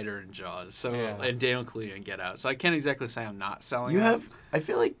and Scheider in Jaws, so Yeah. and Daniel Kaluuya in Get Out. So I can't exactly say I'm not selling You out. have. I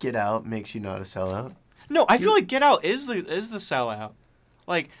feel like Get Out makes you not a sellout. No, I feel like Get Out is the sellout.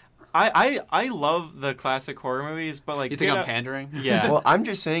 Like, I love the classic horror movies, but like You think Get I'm Out- pandering? Yeah. Well, I'm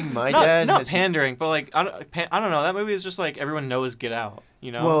just saying my dad not has. pandering, but like I don't know. That movie is just like everyone knows Get Out.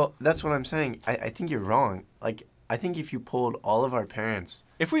 You know. Well, that's what I'm saying. I think you're wrong. Like, I think if you polled all of our parents,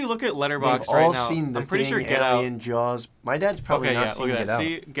 if we look at they've Letterboxd all right now, seen the I'm pretty Thing, sure Get Out. Alien, Jaws. My dad's probably Okay, not yeah, seen look at Get that. Out.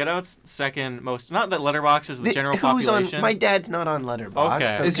 See, Get Out's second most. Not that Letterboxd is the general Who's population. on? My dad's not on Letterboxd.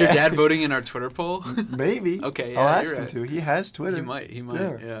 Okay. Is your dad voting in our Twitter poll? Maybe. Okay, I'll yeah, ask you're him right. to. He has Twitter. He might,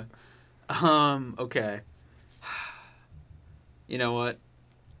 yeah. Okay. You know what?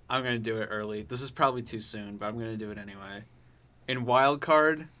 I'm going to do it early. This is probably too soon, but I'm going to do it anyway. In Wild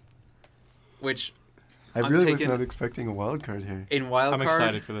Card, which I I'm really was taking- not expecting a wild card here. in Wild I'm Card,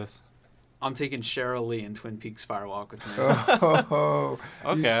 excited for this. I'm taking Cheryl Lee in Twin Peaks Fire Walk with Me. Oh, you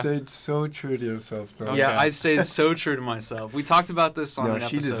Okay. stayed so true to yourself, though. Okay. Yeah, I stayed so true to myself. We talked about this on No, an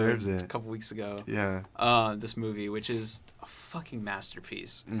she episode deserves it. a couple weeks ago. Yeah. This movie, which is a fucking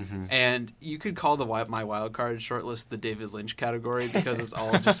masterpiece. Mm-hmm. And you could call my wild card shortlist the David Lynch category because it's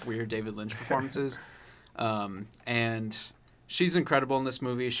all just weird David Lynch performances. And she's incredible in this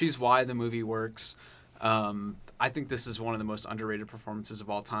movie. She's why the movie works. I think this is one of the most underrated performances of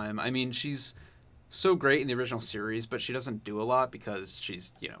all time. I mean, she's so great in the original series, but she doesn't do a lot because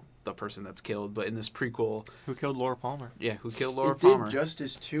she's, the person that's killed. But in this prequel, Who killed Laura Palmer? yeah, who killed Laura It Palmer? did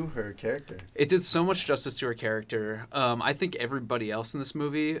justice to her character. It did so much justice to her character. I think everybody else in this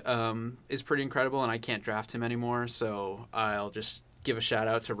movie is pretty incredible, and I can't draft him anymore, so I'll just give a shout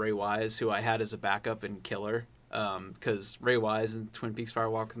out to Ray Wise, who I had as a backup in Killer, because Ray Wise in Twin Peaks Fire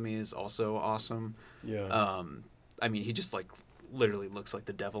Walk with Me is also awesome. Yeah. I mean, he just literally looks like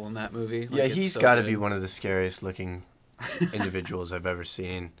the devil in that movie. Yeah, it's he's so got to good. be one of the scariest looking individuals I've ever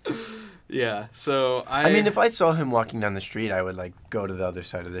seen. Yeah, so I mean, if I saw him walking down the street, I would go to the other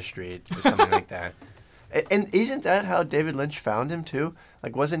side of the street or something like that. And isn't that how David Lynch found him too?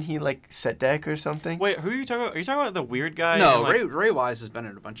 Wasn't he set deck or something? Wait, who are you talking about? Are you talking about the weird guy? no, in, Ray Wise has been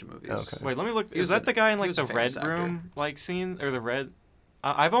in a bunch of movies. Okay. Wait, let me look. He Is was that the guy in he was a the red famous actor. room scene or the red?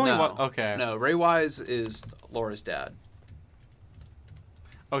 I've only No. okay. No, Ray Wise is Laura's dad.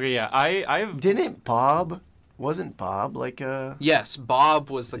 Okay, yeah. I've Didn't Bob? Wasn't Bob Yes, Bob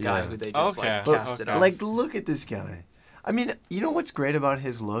was the guy Yeah. who they just Okay. casted Okay. out. look at this guy. I mean, you know what's great about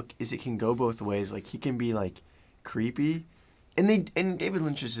his look is it can go both ways. He can be creepy, and David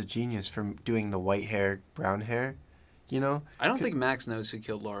Lynch is a genius for doing the white hair, brown hair. I don't think Max knows who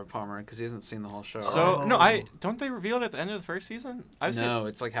killed Laura Palmer because he hasn't seen the whole show. so no. Oh. Don't they reveal it at the end of the first season? I've seen. No,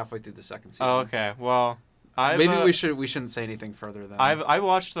 it's halfway through the second season. Oh, okay. Well, Maybe we shouldn't say anything further then. I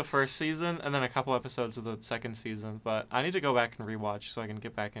watched the first season and then a couple episodes of the second season, but I need to go back and rewatch so I can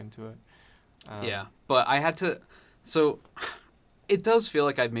get back into it. Yeah, but I had to. So, it does feel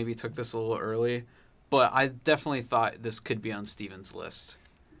like I maybe took this a little early, but I definitely thought this could be on Steven's list.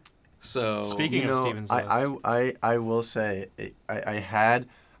 So speaking of Steven's list, I will say I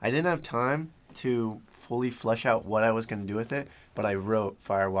didn't have time to fully flesh out what I was going to do with it, but I wrote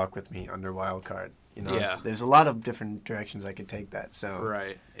Fire Walk with Me under wild card. There's a lot of different directions I could take that. So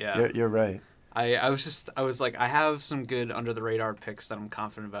right, yeah, you're right. I was like, I have some good under the radar picks that I'm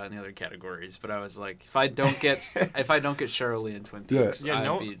confident about in the other categories, but I was like, if I don't get Cheryl Lee in Twin Peaks,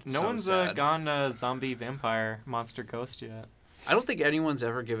 no one's sad. gone zombie vampire monster ghost yet. I don't think anyone's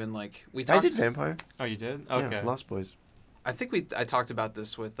ever given I did vampire. Oh, you did? Okay. Yeah, Lost Boys. I think I talked about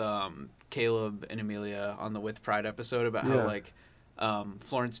this with Caleb and Amelia on the With Pride episode about how like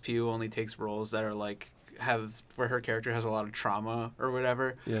Florence Pugh only takes roles that are like where her character has a lot of trauma or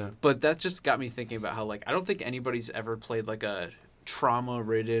whatever. Yeah. But that just got me thinking about how like I don't think anybody's ever played like a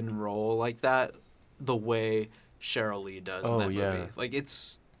trauma-ridden role like that the way Cheryl Lee does in that movie. Like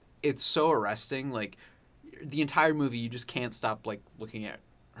it's so arresting. Like the entire movie, you just can't stop like looking at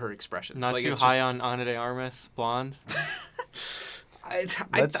her expressions. Not like, too high on Ana de Armas, Blonde. I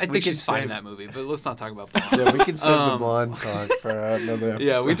think it's fine in that movie, but let's not talk about Blonde. Yeah, we can save the Blonde talk for another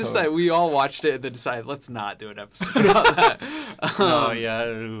episode. Yeah, we all watched it and then decided let's not do an episode on that.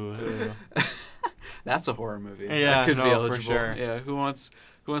 That's a horror movie. Yeah, that could be eligible. For sure. Yeah, who wants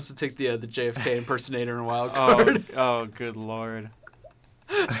to take the JFK impersonator in Wild Card? Oh, good lord.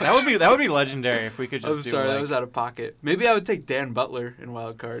 That would be legendary if we could just. I'm sorry, that was out of pocket. Maybe I would take Dan Butler in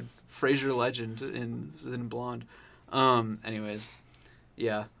Wild Card, Fraser Legend in Blonde. Anyways,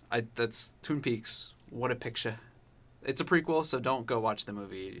 yeah, that's Twin Peaks. What a picture! It's a prequel, so don't go watch the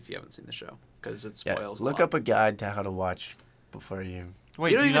movie if you haven't seen the show because it spoils. Look up a guide to how to watch before you.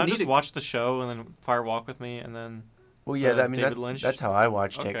 Wait, do you not just watch the show and then Fire Walk with Me and then? Well, yeah, that's how I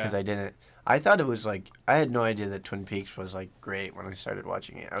watched it because I thought it was like I had no idea that Twin Peaks was like great when I started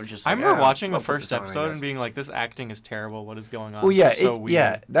watching it. I was just. I remember watching the first episode and being like, "This acting is terrible. What is going on?" Well, yeah, so weird.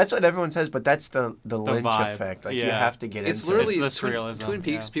 Yeah, that's what everyone says, but that's the Lynch vibe. effect. Like you have to get it's into literally it. It's surrealism. Twin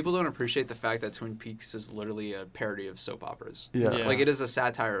Peaks. Yeah. People don't appreciate the fact that Twin Peaks is literally a parody of soap operas. Yeah. Like it is a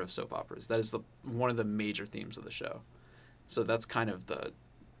satire of soap operas. That is one of the major themes of the show. So that's kind of the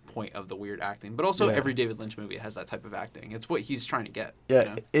point of the weird acting, but also every David Lynch movie has that type of acting. It's what he's trying to get.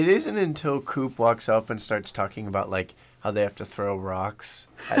 Yeah, it isn't until Coop walks up and starts talking about like how they have to throw rocks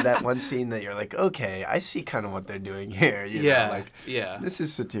at that one scene that you're like, okay, I see kind of what they're doing here. You know, like, this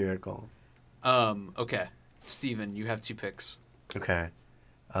is satirical. Okay, Steven, you have 2 picks. Okay.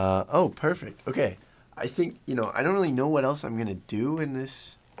 Perfect. Okay, I think I don't really know what else I'm gonna do in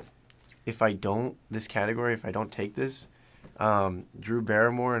this. If I don't take this. Drew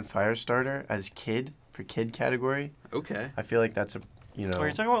Barrymore in Firestarter as Kid for Kid category. Okay. I feel like that's Are you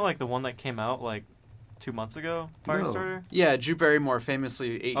talking about like the one that came out like 2 months ago? Firestarter. No. Yeah, Drew Barrymore,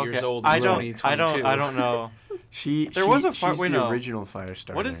 famously 8 years old. I don't know. She's the original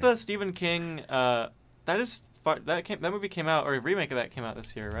Firestarter. What is the Stephen King? That movie came out, or a remake of that came out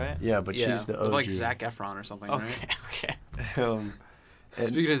this year, right? Yeah, but she's the OG. With like Zac Efron or something, right? Okay.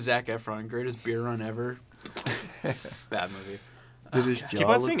 Speaking of Zac Efron, greatest beer run ever. Bad movie. Keep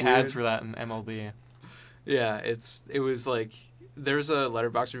on seeing ads for that in MLB. Yeah, it was like there's a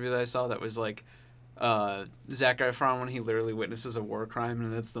Letterboxd review that I saw that was like Zac Efron when he literally witnesses a war crime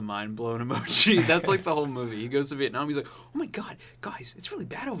and that's the mind blown emoji. That's like the whole movie. He goes to Vietnam. He's like, oh my god, guys, it's really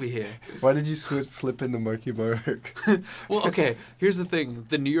bad over here. Why did you slip into Marky Mark? Well, okay. Here's the thing: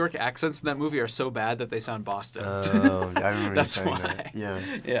 the New York accents in that movie are so bad that they sound Boston. Oh, I remember that's you saying why. that. Yeah.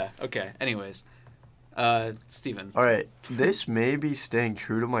 Yeah. Okay. Anyways. Steven. All right, this may be staying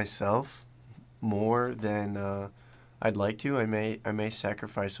true to myself more than I'd like to. I may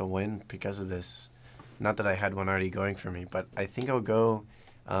sacrifice a win because of this. Not that I had one already going for me, but I think I'll go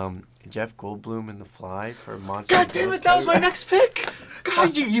Jeff Goldblum in The Fly for Monster. God damn it, that was my next pick.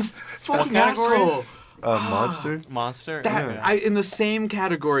 God, you fucking asshole. Monster. Monster. In the same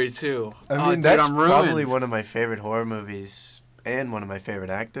category too. I mean, that's probably one of my favorite horror movies and one of my favorite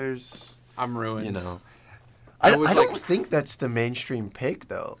actors. I'm ruined. I don't think that's the mainstream pick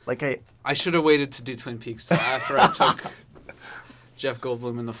though. Like I should have waited to do Twin Peaks till after I took Jeff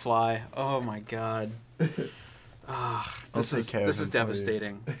Goldblum in The Fly. Oh my god. This is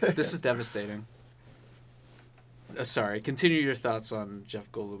devastating. This is devastating. Sorry. Continue your thoughts on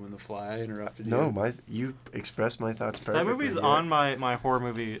Jeff Goldblum in The Fly. I interrupted you. No, you expressed my thoughts perfectly. That movie's on my horror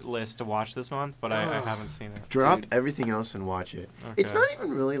movie list to watch this month, but I haven't seen it. Drop everything else and watch it. Okay. It's not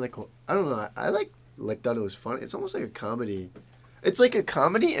even really like I don't know. I like like thought it was funny. It's almost like a comedy. It's like a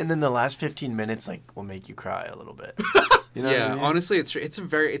comedy, and then the last 15 minutes like will make you cry a little bit. You know yeah, what I mean? honestly, it's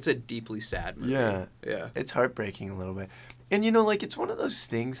a deeply sad movie. Yeah. Yeah. It's heartbreaking a little bit. And you know, like it's one of those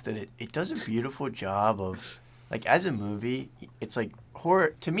things that it does a beautiful job of, like, as a movie, it's like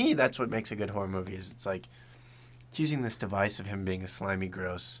horror. To me, that's what makes a good horror movie. Is it's like it's using this device of him being a slimy,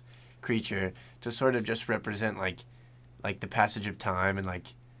 gross creature to sort of just represent like the passage of time and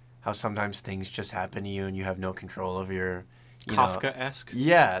like how sometimes things just happen to you and you have no control over your. Kafka-esque.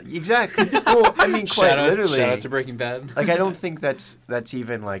 Yeah, exactly. Well, I mean, quite literally. Shout out to Breaking Bad. Like, I don't think that's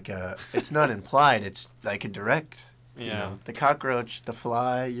even like it's not implied. It's like a direct. Yeah. You know, the cockroach, the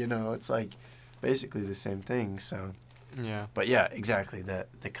fly. You know, it's like basically the same thing. So. Yeah. But yeah, exactly. The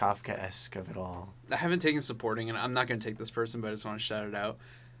Kafka-esque of it all. I haven't taken supporting, and I'm not going to take this person, but I just want to shout it out.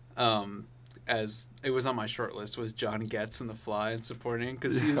 As it was on my short list, was John Getz in The Fly and supporting,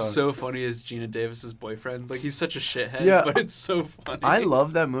 because he is so funny as Gina Davis's boyfriend. Like, he's such a shithead, but it's so funny. I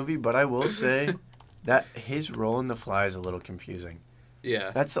love that movie, but I will say that his role in The Fly is a little confusing.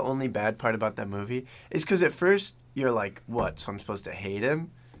 Yeah. That's the only bad part about that movie, is because at first you're like, what? So I'm supposed to hate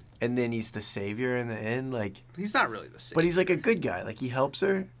him? And then he's the savior in the end? Like, he's not really the savior. But he's like a good guy. Like, he helps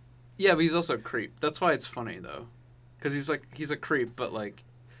her. Yeah, but he's also a creep. That's why it's funny, though. Because he's a creep, but, like,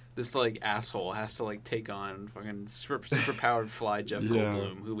 this, like, asshole has to, like, take on fucking super powered fly Jeff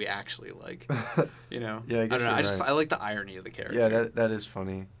Goldblum, who we actually like. You know? Yeah, I guess don't know. you're right. I like the irony of the character. Yeah, that is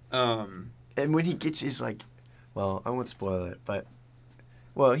funny. And when he gets his, like, well, I won't spoil it, but,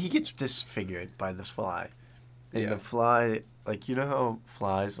 well, he gets disfigured by this fly. And the fly, like, you know how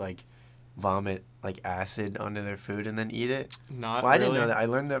flies, like, vomit, like, acid onto their food and then eat it? Not Well, I really. didn't know that. I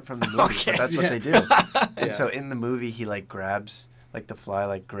learned that from the movie, Okay. but that's what they do. And so in the movie, he, like, grabs, like, the fly,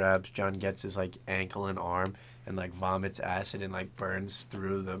 like, grabs John Getz's, like, ankle and arm and, like, vomits acid and, like, burns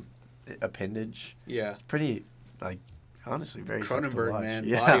through the appendage. Yeah. Pretty, like, honestly, very tough to Cronenberg, watch. man.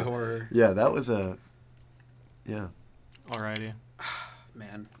 Yeah. Body horror. Yeah, that was a... Yeah. Alrighty.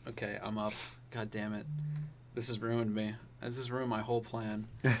 Man, okay, I'm up. God damn it. This has ruined me. This has ruined my whole plan.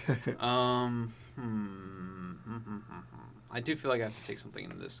 I do feel like I have to take something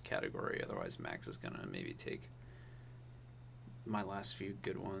in this category, otherwise Max is gonna maybe take my last few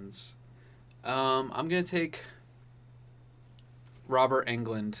good ones. I'm gonna take Robert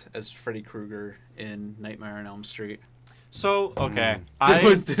Englund as Freddy Krueger in Nightmare on Elm Street. So, okay.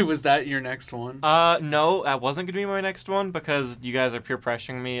 Was that your next one? No, that wasn't going to be my next one because you guys are peer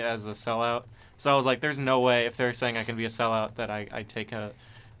pressuring me as a sellout. So I was like, there's no way if they're saying I can be a sellout that I take a...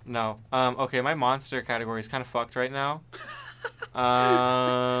 No. Okay, my monster category is kind of fucked right now.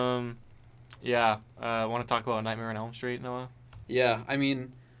 Yeah. Want to talk about Nightmare on Elm Street, Noah? Yeah, I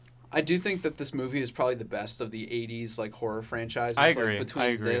mean, I do think that this movie is probably the best of the 80s, like, horror franchises. I agree. Like, between I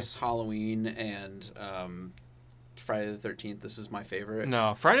agree. this, Halloween, and Friday the 13th, this is my favorite.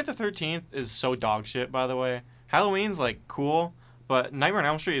 No, Friday the 13th is so dog shit, by the way. Halloween's, like, cool, but Nightmare on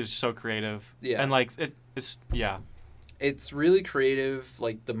Elm Street is so creative. Yeah. And, like, it's yeah. It's really creative.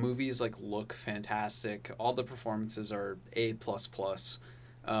 Like, the movies, like, look fantastic. All the performances are A++.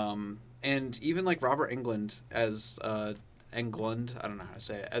 And even, like, Robert Englund as... Englund, I don't know how to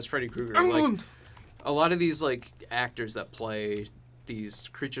say it, as Freddy Krueger. Englund! Like, a lot of these, like, actors that play these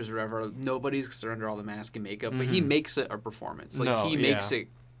creatures or whatever, nobody's because they're under all the mask and makeup, but he makes it a performance. Like, he makes it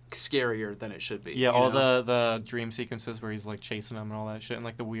scarier than it should be. Yeah, all the dream sequences where he's, like, chasing them and all that shit, and,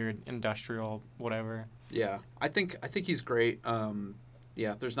 like, the weird industrial whatever. Yeah, I think he's great.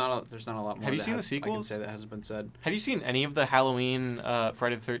 Yeah, there's not a lot more. Have you seen the I can sequels? say that hasn't been said. Have you seen any of the Halloween,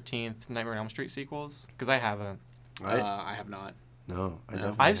 Friday the 13th, Nightmare on Elm Street sequels? Because I haven't. I have not. No, I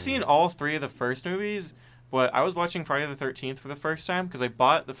definitely I've seen all three of the first movies, but I was watching Friday the 13th for the first time because I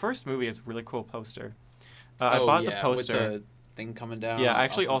bought the first movie. It's a really cool poster. I bought the poster. With the thing coming down. Yeah, I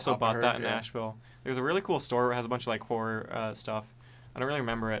actually off the also top of bought her. that in Nashville. There's a really cool store where it has a bunch of like horror stuff. I don't really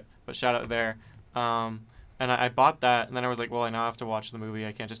remember it, but shout out there. And I bought that, and then I was like, well, I now have to watch the movie.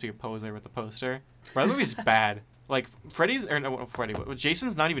 I can't just be a poser with the poster. But that movie's bad. Like,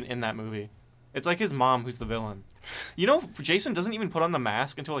 Jason's not even in that movie. It's like his mom who's the villain. You know, Jason doesn't even put on the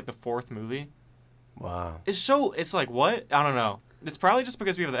mask until like the fourth movie. Wow. It's like, what? I don't know. It's probably just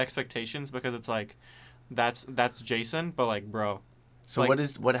because we have the expectations because it's like, that's Jason, but like, bro. So like,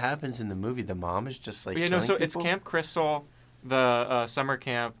 what happens in the movie? The mom is just like so people? it's Camp Crystal, the summer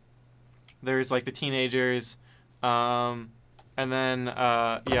camp. There's like the teenagers, and then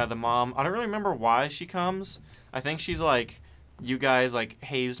the mom. I don't really remember why she comes. I think she's like, you guys like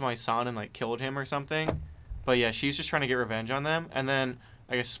hazed my son and like killed him or something. But yeah, she's just trying to get revenge on them. And then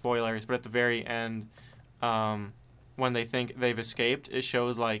I guess spoilers, but at the very end, when they think they've escaped, it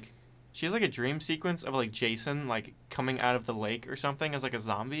shows like she has like a dream sequence of like Jason like coming out of the lake or something as like a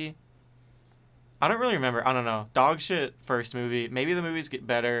zombie. I don't really remember. I don't know. Dog shit first movie. Maybe the movies get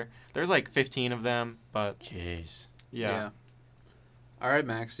better. There's like 15 of them, but Jeez. yeah. All right,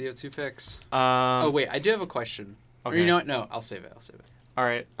 Max, you have 2 picks. Oh wait, I do have a question. Okay. Or you know what? No, I'll save it. All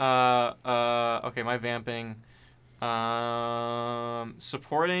right. Okay, my vamping.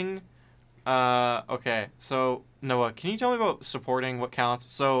 Supporting. Okay. So Noah, can you tell me about supporting? What counts?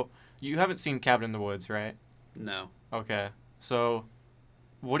 So you haven't seen Cabin in the Woods, right? No. Okay. So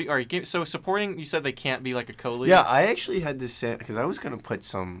what do you, are you so supporting? You said they can't be like a co-lead. Yeah, I actually had this set because I was gonna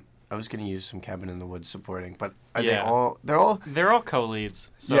use some Cabin in the Woods supporting, but are Yeah. they all? They're all. They're all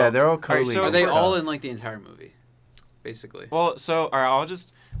co-leads. So, Yeah, they're all right, co-leads. so Are they and all stuff. in like the entire movie? Basically. Well, so all right,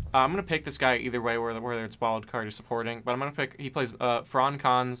 I'm gonna pick this guy either way, whether it's wild card or supporting. But I'm gonna pick. He plays Fran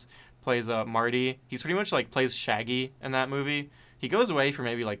Khan's plays Marty. He's pretty much like plays Shaggy in that movie. He goes away for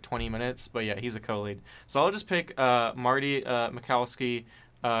maybe like 20 minutes, but yeah, he's a co-lead. So I'll just pick Marty Mikowski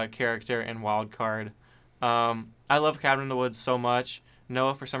character and wild card. I love Cabin in the Woods so much.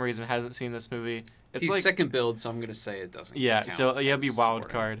 Noah, for some reason, hasn't seen this movie. It's He's like second build, so I'm gonna say it doesn't. yeah, count so yeah, it'd be as wild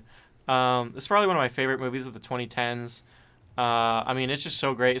supporting. card. It's probably one of my favorite movies of the 2010s. I mean, it's just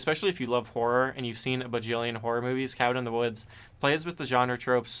so great, especially if you love horror and you've seen a bajillion horror movies. Cabin in the Woods plays with the genre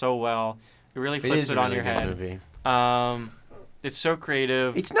tropes so well. It really It flips is it a on really your good head. movie. It's so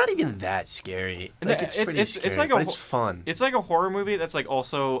creative. It's not even that scary. Like it's pretty it's scary, like a but ho- it's fun. It's like a horror movie that's like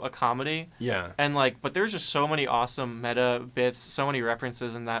also a comedy. Yeah. And like, but there's just so many awesome meta bits, so many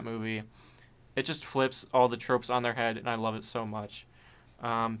references in that movie. It just flips all the tropes on their head, and I love it so much.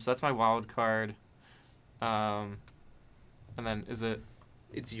 So that's my wild card. And then is it?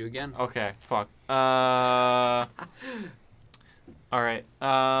 It's you again. Okay, fuck. All right.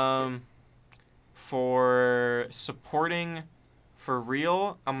 For supporting, for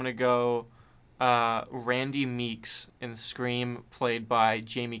real, I'm gonna go. Randy Meeks in Scream, played by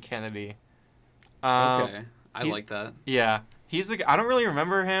Jamie Kennedy. Okay, I he- like that. Yeah, he's the. I don't really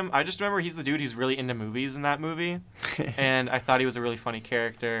remember him. I just remember he's the dude who's really into movies in that movie, and I thought he was a really funny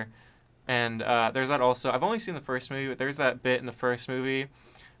character. And there's that also. I've only seen the first movie, but there's that bit in the first movie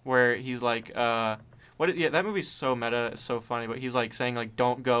where he's like, yeah, that movie's so meta, it's so funny. But he's like saying like,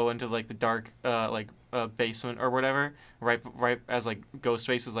 don't go into like the dark basement or whatever. Right as like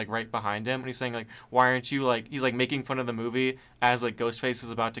Ghostface is like right behind him, and he's saying like, why aren't you like? He's like making fun of the movie as like Ghostface is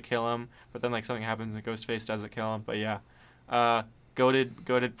about to kill him, but then like something happens and Ghostface doesn't kill him. But yeah,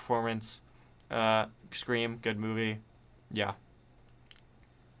 goated performance. Scream, good movie. Yeah.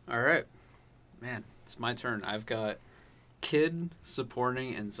 All right, man, it's my turn. I've got kid,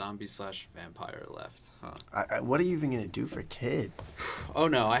 supporting, and zombie/vampire left. Huh. What are you even gonna do for Kid? Oh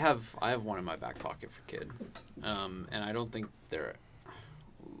no, I have one in my back pocket for kid, and I don't think they're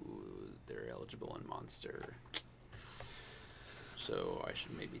eligible in Monster. So I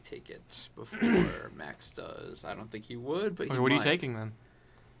should maybe take it before Max does. I don't think he would, but Okay, he what are you might. taking then?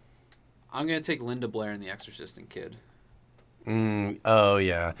 I'm gonna take Linda Blair in The Exorcist and Kid. Oh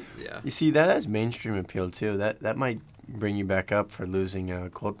yeah. Yeah. You see, that has mainstream appeal too. That might bring you back up for losing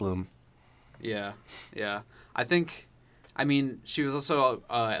Goldblum. Yeah, yeah. I mean, she was also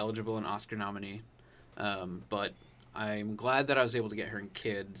eligible an Oscar nominee, but I'm glad that I was able to get her in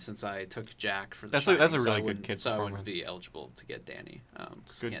Kid since I took Jack for the That's Shining, a so really I good wouldn't- Kid So I wouldn't performance. be eligible to get Danny.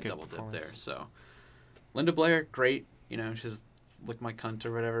 Because Good can't kid double dip there. performance. So, Linda Blair, great. You know, she's lick my cunt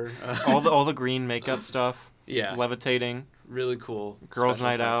or whatever. all the green makeup stuff. Yeah, Levitating. really cool. Girls'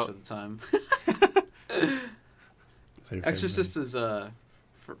 special night effects out. for the time. Favorite Exorcist is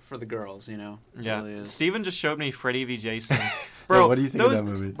for the girls, you know. It Yeah. really is. Steven just showed me Freddy v. Jason. Bro, Bro, what do you think of that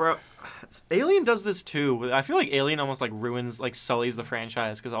movie? Bro, Alien does this too. I feel like Alien almost like ruins, like sullies the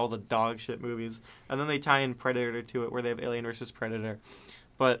franchise because all the dog shit movies, and then they tie in Predator to it where they have Alien versus Predator.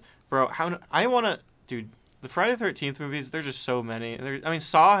 But bro, dude, the Friday the 13th movies, there's just so many.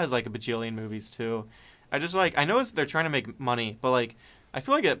 Saw has like a bajillion movies too. I know they're trying to make money, but like I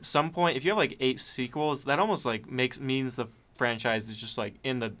feel like at some point if you have like 8 sequels, that almost like means the franchise is just like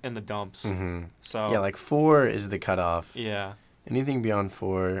in the dumps. Mm-hmm. So Yeah, like 4 is the cutoff. yeah. Anything beyond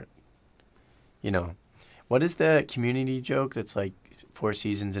 4, what is the Community joke that's like 4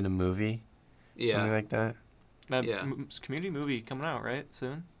 seasons in a movie? Yeah. Something like that? That Yeah. community movie coming out right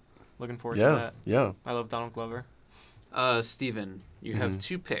soon. Looking forward to Yeah, that. yeah. I love Donald Glover. Steven, you have Mhm.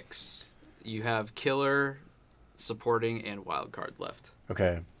 2 picks. You have killer, supporting, and wild card left.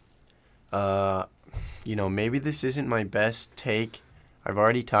 Okay. Maybe this isn't my best take. I've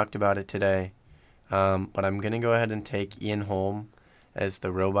already talked about it today. But I'm going to go ahead and take Ian Holm as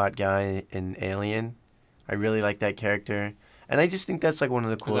the robot guy in Alien. I really like that character. And I just think that's like one of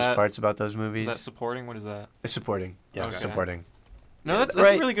the coolest that- parts about those Is movies. that supporting? What is that? Supporting. Yeah, Okay. supporting. No, that's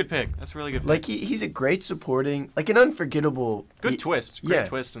Right. a really good pick. That's a really good pick. Like he's a great supporting, like an unforgettable. Good twist. Great yeah.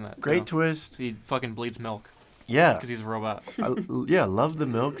 twist in that. Great too. twist. He fucking bleeds milk Yeah. because he's a robot. Yeah, love the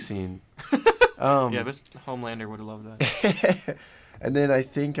milk scene. Yeah, this Homelander would have loved that. And then I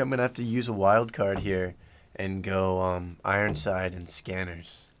think I'm gonna have to use a wild card here, and go Ironside and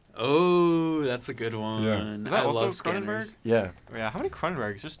Scanners. Oh, that's a good one. Is that I also love Cronenberg? Scanners. Yeah, Yeah, how many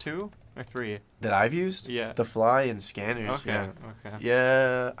Cronenbergs? Just 2 or 3? that I've used. Yeah. The Fly and Scanners. Okay. Yeah. Okay.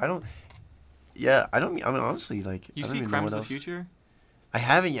 Yeah, I don't. Yeah, I don't. I mean, honestly, like. You I don't see even know Crimes what of the else. Future? I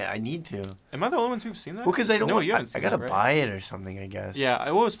haven't yet. I need to. Am I the only ones who've seen that? Well, because I don't. No, want, you haven't I seen gotta that, right? buy it or something. I guess. Yeah,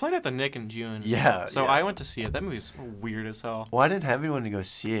 I was playing at the Nick in June. Yeah. So yeah. I went to see it. That movie's weird as hell. Well, I didn't have anyone to go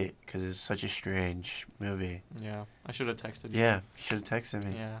see it because it's such a strange movie. Yeah, I should have texted you. Yeah, you should have texted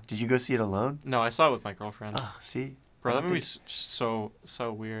me. Yeah. Did you go see it alone? No, I saw it with my girlfriend. Oh, see. Bro, I that don't movie's so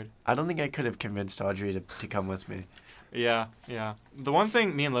weird. I don't think I could have convinced Audrey to come with me. Yeah, yeah. The one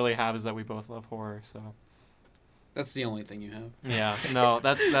thing me and Lily have is that we both love horror, so. That's the only thing you have. Yeah, no,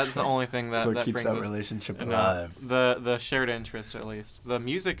 that's the only thing that, so it that keeps brings that us. relationship No, alive. the shared interest at least. The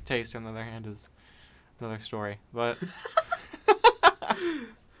music taste, on the other hand, is another story. But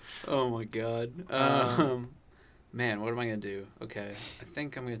Oh my god. Man, what am I gonna do? Okay, I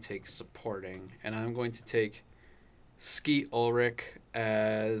think I'm gonna take supporting, and I'm going to take Skeet Ulrich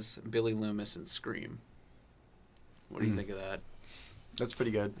as Billy Loomis in Scream. What do you Hmm. think of that? That's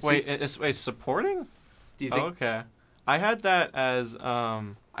pretty good. wait, it's supporting? Do you Oh, think? okay. I had that as I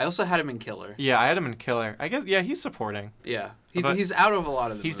also had him in Killer. yeah, I had him in Killer. I guess yeah, he's supporting. Yeah, But he's out of a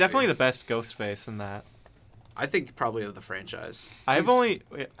lot of the He's movie. definitely the best Ghostface in that. I think probably of the franchise. I've He's- only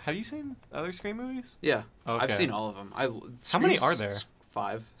have you seen other Scream movies? Yeah, Okay. I've seen all of them. How many Scream's are there?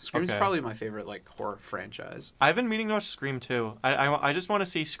 5. Scream's Okay. probably my favorite like horror franchise. I've been meaning to watch Scream 2. I just want to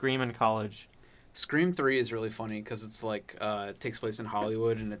see Scream in college. Scream 3 is really funny because it's like it takes place in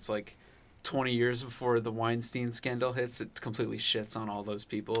Hollywood and it's like 20 years before the Weinstein scandal hits. It completely shits on all those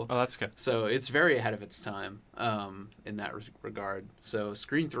people. Oh, that's good. So it's very ahead of its time in that regard. So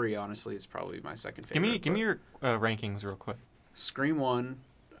Scream 3 honestly is probably my second favorite. Give me your rankings real quick. Scream 1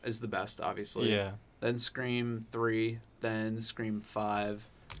 is the best, obviously. Yeah. Then Scream 3, then Scream 5,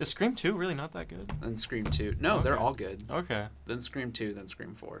 Is Scream 2 really not that good? then Scream 2. No, they're Okay. all good. Okay. Then Scream 2, then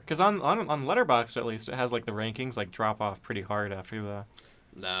Scream 4. Because on Letterboxd at least it has like the rankings like drop off pretty hard after the.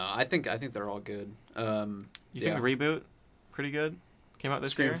 No, I think they're all good. You Yeah. think the reboot pretty good? Came out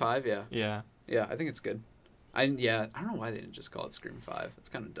this Scream year. 5, yeah. Yeah. Yeah, I think it's good. I don't know why they didn't just call it Scream 5. It's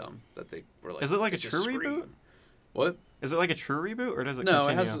kind of dumb that they were like. Is it like a "It's just true Scream." reboot? What? Is it like a true reboot or does it? No,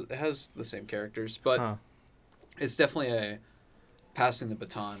 continue? it has the same characters, but Huh. it's definitely a passing the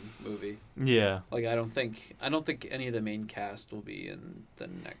baton movie. Yeah. Like I don't think any of the main cast will be in the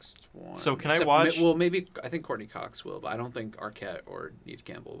next one. So can I Except watch- Well, maybe I think Courtney Cox will, but I don't think Arquette or Neve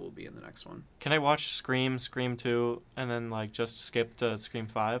Campbell will be in the next one. Can I watch Scream 2, and then like just skip to Scream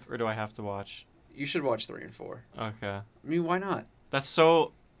 5, or do I have to watch? You should watch 3 and 4. Okay. I mean, why not? That's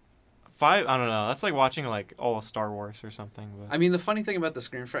so. 5. I don't know. That's like watching like Star Wars or something. But I mean, the funny thing about the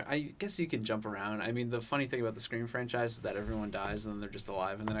Scream I guess you can jump around. I mean, the funny thing about the Scream franchise is that everyone dies and then they're just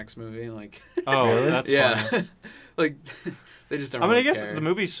alive in the next movie. Like, oh, Really? that's yeah, funny. like they just don't. I mean, I really guess care. the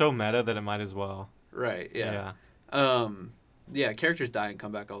movie's so meta that it might as well. Right. Yeah. Yeah. Characters die and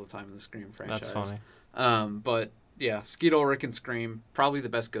come back all the time in the Scream franchise. That's funny. But yeah, Skeet Ulrich and Scream probably the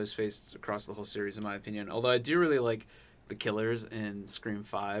best Ghostface across the whole series in my opinion. Although I do really like the killers in Scream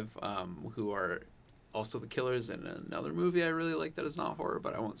 5, who are also the killers in another movie I really like that is not horror,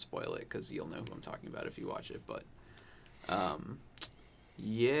 but I won't spoil it because you'll know who I'm talking about if you watch it. But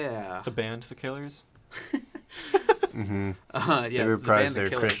yeah, The band, The Killers. Mm-hmm. yeah, They the reprise band The their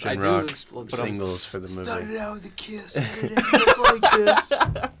Killers. Christian I do rock love the singles for the movie. Started out with a kiss, ended up like this.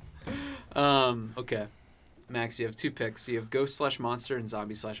 Okay, Max, you have 2 picks. You have Ghost/Monster and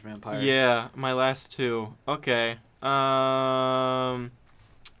Zombie/Vampire. Yeah, my last 2. Okay.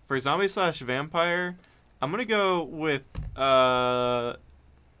 For Zombie/Vampire, I'm gonna go with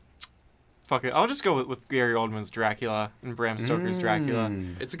fuck it. I'll just go with Gary Oldman's Dracula and Bram Stoker's Dracula.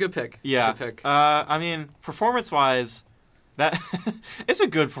 It's a good pick. Yeah. It's a good pick. I mean, performance-wise, that it's a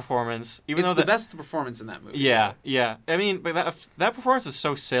good performance. Even It's though the best performance in that movie. Yeah, yeah. I mean, but that performance is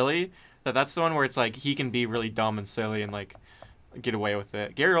so silly that's the one where it's like he can be really dumb and silly and like get away with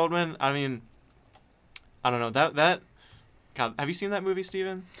it. Gary Oldman, I mean, I don't know that. God, have you seen that movie,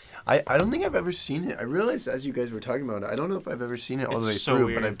 Steven? I don't think I've ever seen it. I realized as you guys were talking about it, I don't know if I've ever seen it all the way It's so through,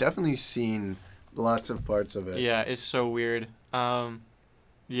 weird. but I've definitely seen lots of parts of it. Yeah, it's so weird.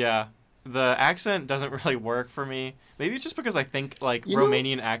 Yeah. the accent doesn't really work for me. Maybe it's just because I think like You know-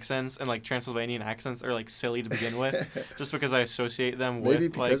 Romanian accents and like Transylvanian accents are like silly to begin with, just because I associate them Maybe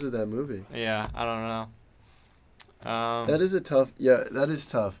with because like of that movie. yeah, I don't know. That is a tough. Yeah, that is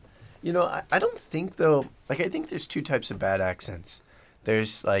tough. You know, I don't think though. Like, I think there's two types of bad accents.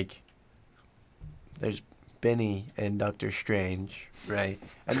 There's Benny and Doctor Strange, right?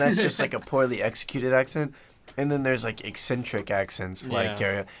 And that's just like a poorly executed accent. And then there's like eccentric accents like Yeah.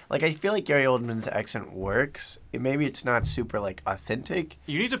 Gary. Like, I feel like Gary Oldman's accent works. Maybe it's not super like authentic.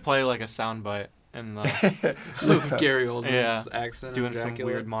 You need to play like a soundbite and the Of Gary Oldman's Yeah. accent. doing of some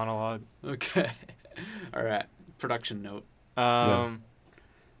Dracula. weird monologue. Okay. All right. Production note.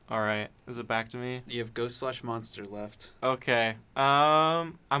 All right. Is it back to me? You have Ghost/Monster left. Okay.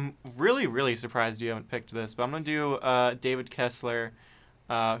 I'm really, really surprised you haven't picked this, but I'm gonna do David Kessler,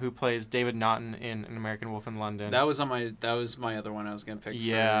 who plays David Naughton in An American Wolf in London. That was my other one I was gonna pick.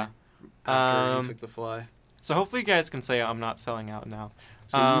 Yeah. For after Um, you took The Fly. So hopefully you guys can say I'm not selling out now.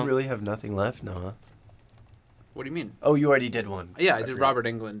 So you Um, really have nothing left, Noah? What do you mean? Oh, you already did one. Yeah, I did forgot. Robert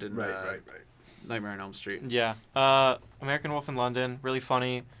Englund in Right. Nightmare on Elm Street. Yeah. American Wolf in London, really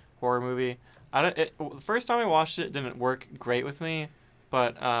funny horror movie. The first time I watched it didn't work great with me,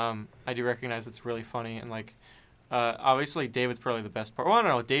 but I do recognize it's really funny and like obviously David's probably the best part. Well, I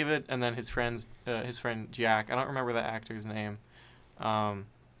don't know, David and then his friend Jack. I don't remember the actor's name.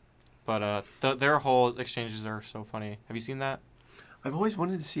 But their whole exchanges are so funny. Have you seen that? I've always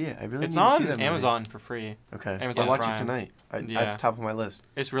wanted to see it. I really It's need to see on that movie. Amazon for free. Okay. Amazon I'll watch Prime. it tonight. Yeah. That's top of my list.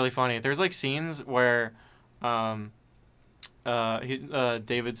 It's really funny. There's like scenes where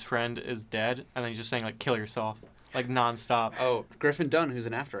David's friend is dead and then he's just saying like kill yourself like nonstop. Oh, Griffin Dunn, who's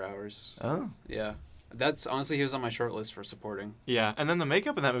in After Hours. Oh. Yeah. That's honestly, he was on my short list for supporting. Yeah, and then the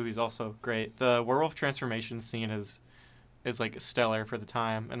makeup in that movie is also great. The werewolf transformation scene is like stellar for the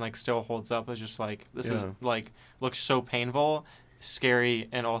time and like still holds up. It's just like this is Yeah. like looks so painful, scary,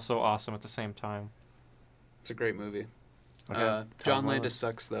 and also awesome at the same time. It's a great movie. Okay. John Top of my Landis list.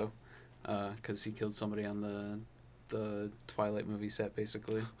 sucks though, because he killed somebody on the Twilight movie set.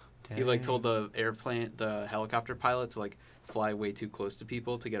 Basically, he like told the helicopter pilot to like fly way too close to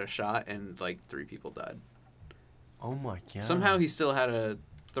people to get a shot, and like 3 people died. Oh my god. Somehow he still had a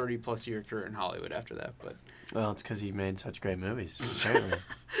 30+ year career in Hollywood after that, but Well, it's because he made such great movies. Apparently.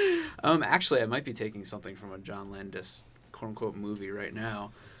 actually I might be taking something from a John Landis quote unquote movie right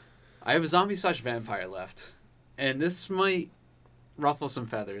now. I have a zombie/vampire left, and this might ruffle some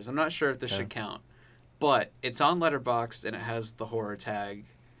feathers. I'm not sure if this Okay. should count, but it's on Letterboxd and it has the horror tag,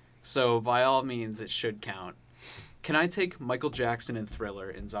 so by all means it should count. Can I take Michael Jackson in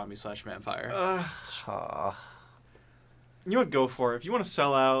Thriller in zombie/vampire? You would go for it if you want to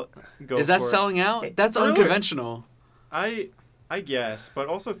sell out. Go. Is that for it. selling out? That's Thriller. unconventional. I guess, but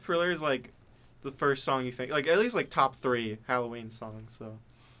also Thriller is like the first song you think like at least like top 3 Halloween songs. So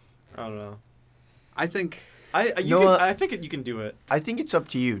I don't know. I think I think you can do it. I think it's up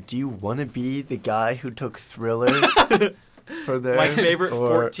to you. Do you want to be the guy who took Thriller for this? My favorite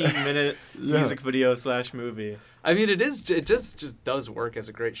or- 14-minute Yeah. music video / movie. I mean it just does work as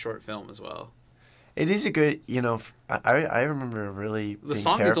a great short film as well. It is a good, I remember really The being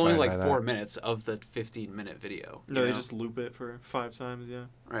song is only terrified like by 4 that. minute of the 15-minute video. No, you they know? just loop it for 5 times. Yeah.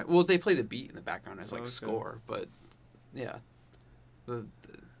 Right. Well, they play the beat in the background as like Okay. score, but yeah,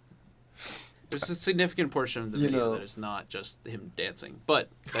 there's a significant portion of the You video know- that is not just him dancing, but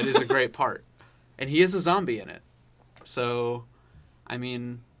that is a great part, and he is a zombie in it. So, I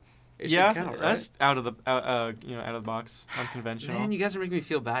mean, it should count, right? that's out of the out of the box, unconventional. Man, you guys are making me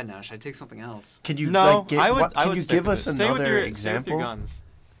feel bad now. Should I take something else? Could you No, like, I would. what, I can would you stick give with us it. Stay with another your example? guns.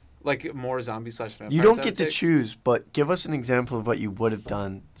 Like more zombie/vampires? You don't I get would to take? choose, but give us an example of what you would have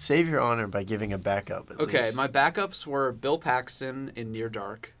done. Save your honor by giving a backup. At Okay, least. my backups were Bill Paxton in Near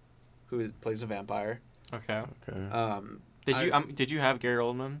Dark, who plays a vampire. Okay. Okay. Did you have Gary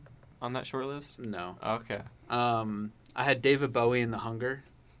Oldman on that short list? No. Okay. I had David Bowie in The Hunger,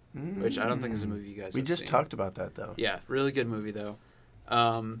 which I don't think is a movie you guys We have just seen. talked about that though. Yeah, really good movie though.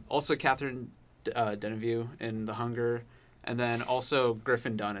 Also Catherine Deneuve in The Hunger, and then also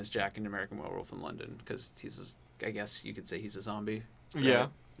Griffin Dunn as Jack in American Werewolf in London, because I guess you could say he's a zombie. right? Yeah.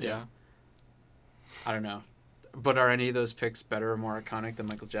 Yeah. I don't know. But are any of those picks better or more iconic than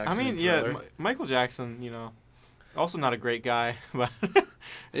Michael Jackson? I mean, in yeah. Thriller? Michael Jackson, also not a great guy, but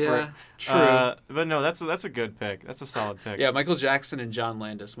Yeah, true. but no, that's a good pick. That's a solid pick. Yeah, Michael Jackson and John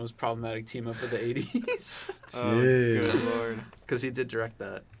Landis, most problematic team up of the 80s. Oh, Jeez. good lord. Because he did direct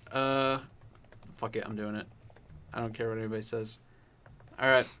that. Fuck it, I'm doing it. I don't care what anybody says. All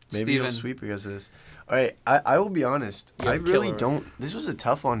right, Maybe you'll Steven. sweep because of this. All right, I will be honest. You I have really Killer. don't. This was a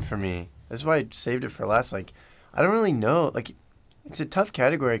tough one for me. That's why I saved it for last. Like, I don't really know. Like, it's a tough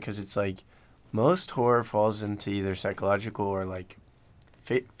category because it's like most horror falls into either psychological or like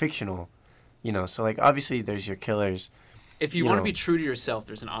fictional. You know, so like obviously there's your killers. If you you want to know. be true to yourself,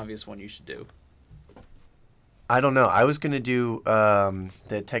 there's an obvious one you should do. I don't know. I was gonna do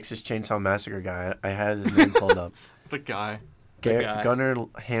the Texas Chainsaw Massacre guy. I had his name pulled up. The guy. guy. Gunnar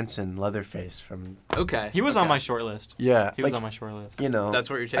Hansen, Leatherface from. Okay. He was on okay. my short list. Yeah, He was like, on my short list. you know. That's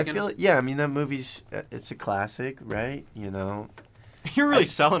what you're I taking? feel. Yeah, I mean that movie's. It's a classic, right? You know. You're really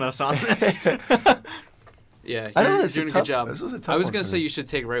selling us on this. Yeah, I don't know. you're It's doing a a tough, good job. This was a tough I was one going to for say me. you should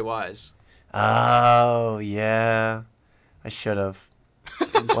take Ray Wise Oh yeah, I should have.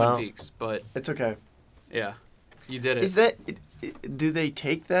 in Well. Twin Peaks, but It's okay. yeah, you did it. Is that? Do they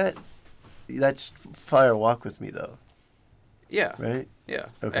take that? That's Fire Walk with Me though, Yeah, right? yeah.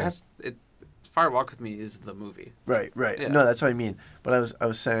 Okay. Fire Walk with Me is the movie. Right, right. Yeah. No, that's what I mean. But I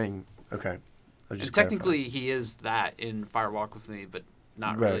was saying, okay. I was And just technically, he is that in Fire Walk with Me, but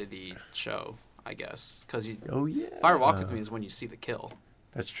not Right. really the show, I guess. Because clarifying. Oh yeah. Fire Walk with Me is when you see the kill.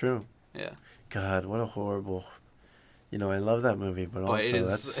 That's true. Yeah, God, what a horrible. You know, I love that movie, but, but also it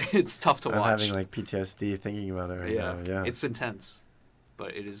that's. is it's tough to I'm watch. having like PTSD thinking about it right yeah, now. Yeah. it's intense,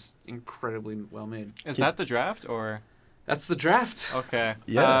 but it is incredibly well made. Is that the draft or? That's the draft. Okay.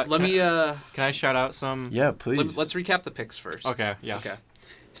 Yeah. Let me Can I shout out some? Yeah, please. let's recap the picks first. Okay. Yeah. Okay.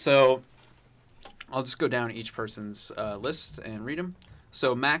 So I'll just go down each person's list and read them.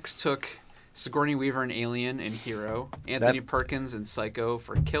 So Max took Sigourney Weaver in Alien and Hero, Anthony Perkins in Psycho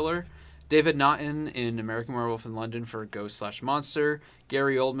for Killer, David Naughton in American Werewolf in London for Ghost/Monster,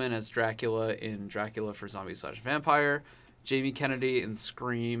 Gary Oldman as Dracula in Dracula for Zombie/Vampire, Jamie Kennedy in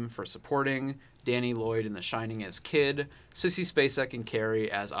Scream for Supporting, Danny Lloyd in The Shining as Kid, Sissy Spacek and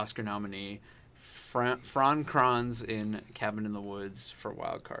Carrie as Oscar nominee, Fran Kranz in Cabin in the Woods for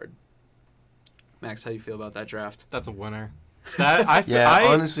Wildcard. Max, how do you feel about that draft? That's a winner. That I Yeah, I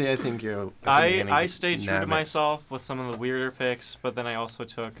honestly, I think you're. I stayed true to nab it. myself with some of the weirder picks, but then I also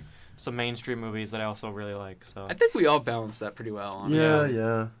took some mainstream movies that I also really like. So I think we all balanced that pretty well, honestly. Yeah,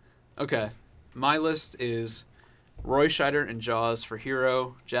 yeah. Okay. My list is Roy Scheider in Jaws for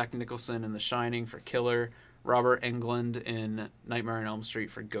Hero, Jack Nicholson in The Shining for Killer, Robert Englund in Nightmare on Elm Street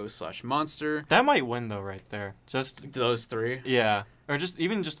for Ghost/Monster. that might win though, right there. Just Those three. yeah, or just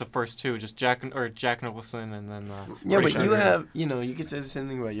even just the first two, just Jack Nicholson and then. Yeah, Roy but you Scheider. have, you could say the same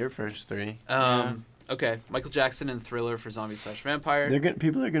thing about your first three. Okay. Michael Jackson in Thriller for Zombie/Vampire.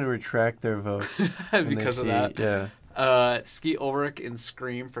 People are gonna retract their votes when they because of see- that. Yeah. Skeet Ulrich in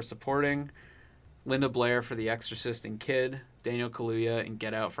Scream for Supporting, Linda Blair for The Exorcist and Kid, Daniel Kaluuya in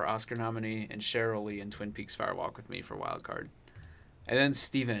Get Out for Oscar nominee, and Cheryl Lee in Twin Peaks Fire Walk with Me for Wildcard. And then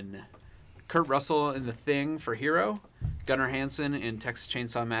Steven. Kurt Russell in The Thing for Hero, Gunnar Hansen in Texas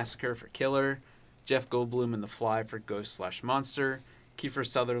Chainsaw Massacre for Killer, Jeff Goldblum in The Fly for Ghost/Monster, Kiefer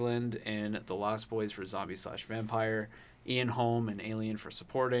Sutherland in The Lost Boys for Zombie/Vampire, Ian Holm in Alien for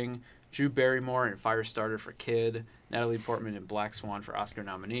Supporting, Drew Barrymore in Firestarter for Kid, Natalie Portman in Black Swan for Oscar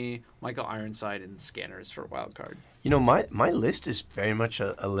nominee, Michael Ironside in Scanners for Wildcard. My list is very much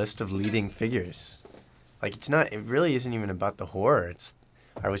a list of leading figures. Like, it really isn't even about the horror.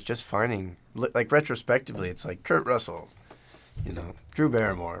 I was just finding, like, retrospectively, it's like Kurt Russell, Drew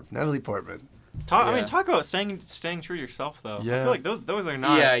Barrymore, Natalie Portman. I Yeah. mean, talk about staying true to yourself though. I Yeah. feel like those are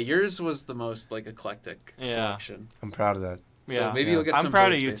not. Yeah, yours was the most eclectic Yeah. selection. I'm proud of that. So Yeah. maybe Yeah. you'll get I'm some proud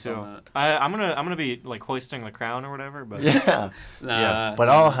of votes you based too. on that. I'm gonna be like hoisting the crown or whatever, but Yeah. Nah, Yeah. But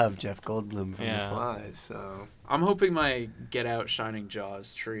I'll have Jeff Goldblum from Yeah. The Fly, so. I'm hoping my Get Out, Shining,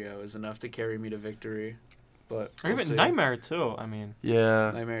 Jaws trio is enough to carry me to victory. But or we'll even see. Nightmare too. I mean,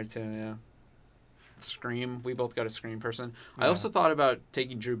 Yeah. Nightmare 2, yeah. Scream, we both got a Scream person. I Yeah. also thought about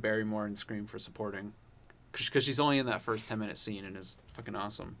taking Drew Barrymore in Scream for supporting. Because she's only in that first 10-minute scene and is fucking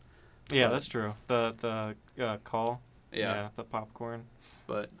awesome. yeah, But- that's true. The call. Yeah. The popcorn.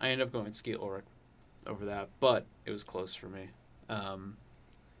 But I ended up going with Skeet Ulrich over that. But it was close for me.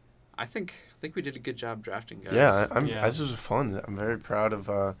 I think we did a good job drafting, guys. Yeah, Yeah. this was fun. I'm very proud of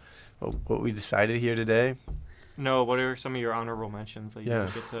what we decided here today. No, what are some of your honorable mentions that you Yeah.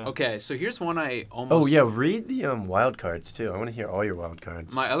 didn't get to? Okay, so here's one I Oh almost... yeah, read the wild cards too. I want to hear all your wild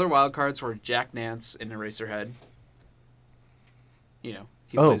cards. My other wild cards were Jack Nance in Eraserhead. He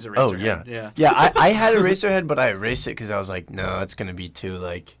Oh, plays Eraserhead. oh, yeah. Yeah. Yeah, I had Eraserhead, but I erased it because I was like, no, it's gonna be too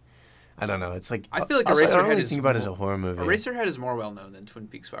like, I don't know. It's like I feel like also, I don't Eraserhead really is think about it as more- a horror movie. Eraserhead is more well known than Twin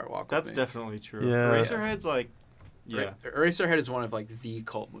Peaks Fire Walk That's with Me. definitely true. Yeah. Eraserhead's like, yeah. Eraserhead is one of the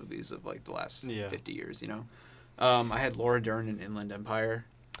cult movies of the last Yeah. 50 years, I had Laura Dern in Inland Empire.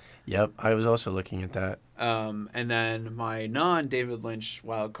 Yep, I was also looking at that. And then my non-David Lynch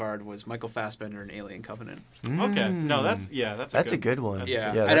wild card was Michael Fassbender in Alien Covenant. Okay. No, that's That's a good one. that's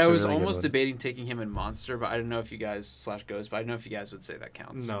Yeah, Yeah, and that's I a was really good almost one. debating taking him in Monster, but I don't know if you guys / Ghost, but I don't know if you guys would say that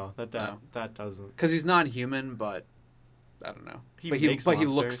counts. No, that No. that doesn't. Because he's non-human, but I don't know. He but makes he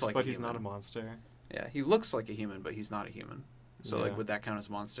monsters, looks like but a he's human. not a monster. Yeah, he looks like a human, but he's not a human. So like, Yeah. would that count as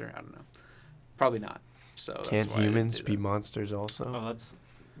monster? I don't know. Probably not. So that's Can't why I didn't humans do be that. monsters also? Oh, that's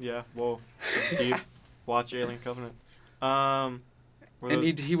yeah. Whoa, that's deep. Watch Alien Covenant. Were And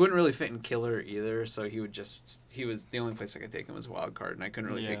those- he wouldn't really fit in Killer either, so he was the only place I could take him was Wild Card, and I couldn't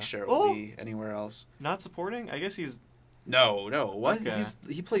really take Yeah. Cheryl Oh! Lee anywhere else. not supporting. I guess he's. No, what? Okay.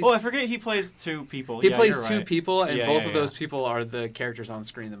 He plays. Oh, I forget he plays two people. he Yeah, plays you're two right. people, and Yeah, both yeah, of those people are the characters on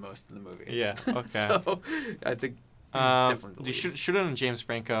screen the most in the movie. Yeah. Okay. So I think he's definitely the lead. should have James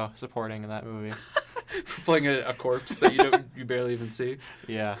Franco supporting in that movie. Playing a corpse that you barely even see.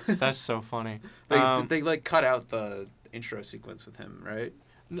 Yeah, that's so funny. They like cut out the intro sequence with him, right?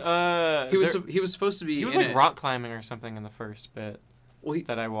 He was supposed to be. He was in like it. rock climbing or something in the first bit Well,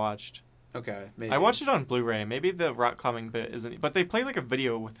 that I watched. okay, maybe. I watched it on Blu-ray. Maybe the rock climbing bit isn't, but they played like a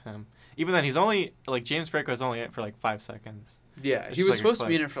video with him. Even then, he's only like James Franco is only in it for like 5 seconds. Yeah, It's he just was like a supposed to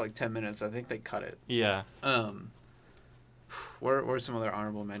be clip. in it for like 10 minutes. I think they cut it. Yeah. Where are some other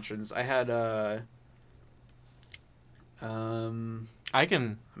honorable mentions? I had I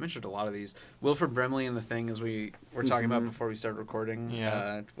can. I mentioned a lot of these. Wilford Brimley in The Thing, as we were talking about before we started recording,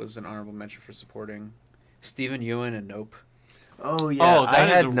 Yeah. was an honorable mention for supporting. Stephen Ewan in Nope. Oh yeah, Oh, I that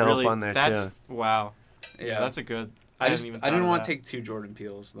is had a Nope really. on there That's too. wow. Yeah, that's a good. I didn't didn't want to to take two Jordan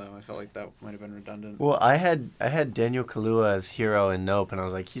Peels though. I felt like that might have been redundant. Well, I had Daniel Kaluuya as hero in Nope, and I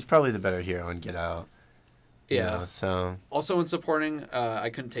was like, he's probably the better hero in Get Out. You Yeah. know, so Also in supporting, I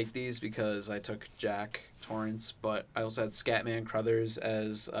couldn't take these because I took Jack Torrance, but I also had Scatman Crothers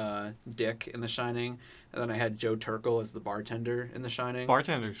as Dick in The Shining, and then I had Joe Turkel as the bartender in The Shining.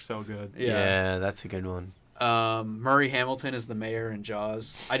 Bartender's so good. yeah, that's a good one. Murray Hamilton as the mayor in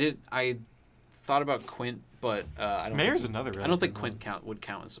Jaws. I thought about Quint, but I don't. Mayor's think, another. Really I don't think good Quint would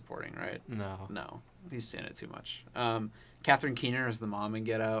count as supporting, right? one. No. No, he's in it too much. Catherine Keener as the mom in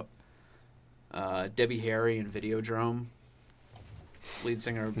Get Out. Debbie Harry in Videodrome. Lead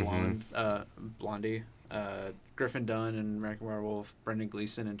singer of Blondie. Griffin Dunn in American Werewolf. Brendan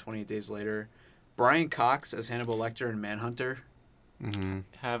Gleeson in 28 Days Later. Brian Cox as Hannibal Lecter in Manhunter. Hmm.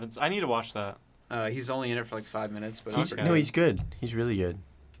 Haven't. I need to watch that. He's only in it for like 5 minutes, but He's, Okay. No, he's good. He's really good.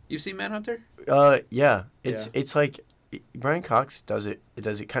 You've seen Manhunter? Yeah, it's Yeah. it's like Brian Cox does it. It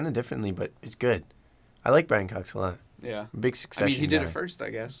does it kind of differently, but it's good. I like Brian Cox a lot. Yeah. Big I Succession. mean, he did guy. it first, I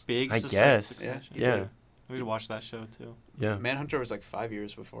guess. Big. I guess. Succession. Yeah, he Yeah. did. We need to watch that show too. Yeah. Manhunter was like 5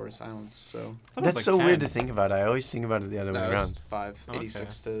 years before Silence, so I thought it was, That's like, so 10. weird to think about. I always think about it the other way no, it was around. 5, Okay.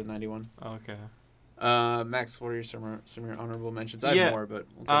 86 to 91. Okay. Max, what are some of your honorable mentions? I have Yeah. more, but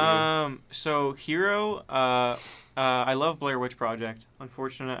we'll go to you. So Hero, I love Blair Witch Project.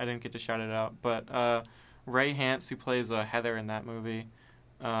 Unfortunate I didn't get to shout it out, but Ray Hance, who plays Heather in that movie,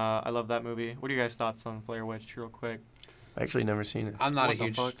 I love that movie. What are you guys' thoughts on Blair Witch, real quick? I've actually never seen it. I'm not what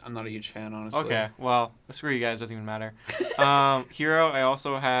the fuck? I'm not a huge fan, honestly. Okay, well, screw you guys, doesn't even matter. Hero, I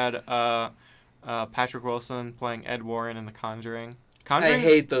also had Patrick Wilson playing Ed Warren in The Conjuring. I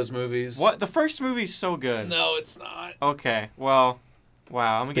hate those movies. What? The first movie's so good. No, it's not. Okay, well,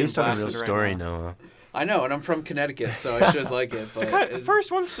 wow, I'm gonna get Based on a real blasted right story, now. Noah. I know, and I'm from Connecticut, so I should like it, but The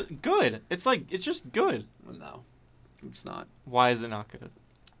first one's good. It's just good. no, it's not. Why is it not good?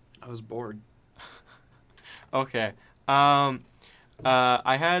 I was bored. Okay.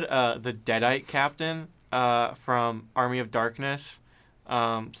 I had the Deadite captain from Army of Darkness,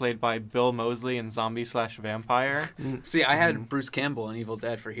 played by Bill Moseley in Zombie/Vampire. See, I had Bruce Campbell in Evil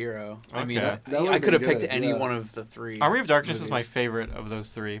Dead for Hero. I mean, Okay. That I would've could have been picked good, any yeah. one of the three. Army of Darkness is my movies. favorite of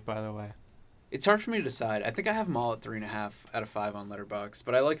those three, by the way. It's hard for me to decide. I think I have them all at 3.5 out of 5 on Letterboxd,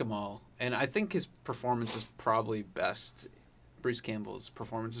 but I like them all, and I think his performance is probably best. Bruce Campbell's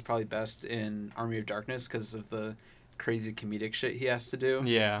performance is probably best in Army of Darkness because of the crazy comedic shit he has to do.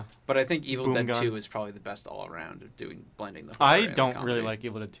 Yeah. But I think Evil Boom Dead gun. 2 is probably the best all around of blending the horror I and the don't comedy. really like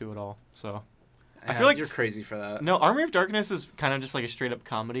Evil Dead 2 at all, so. I Yeah, feel like- you're crazy for that. No, Army of Darkness is kind of just like a straight up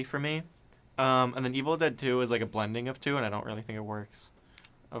comedy for me. And then Evil Dead 2 is like a blending of two, and I don't really think it works.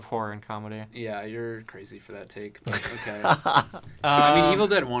 Of horror and comedy. Yeah, you're crazy for that take. But okay. I mean, Evil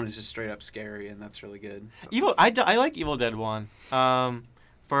Dead 1 is just straight up scary, and that's really good. I like Evil Dead 1.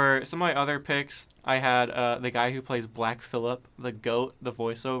 For some of my other picks, I had the guy who plays Black Phillip, the goat, the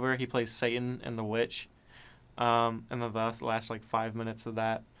voiceover. He plays Satan and the Witch. And the last like 5 minutes of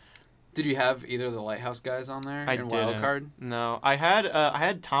that. Did you have either of the Lighthouse guys on there I in didn't. Wild Card? No, I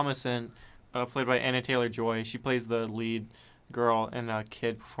had Thomason, played by Anna Taylor-Joy. She plays the lead girl in a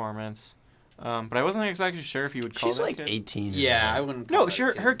kid performance. But I wasn't exactly sure if you would call She's that like kid. 18. Yeah, I wouldn't. Call No, that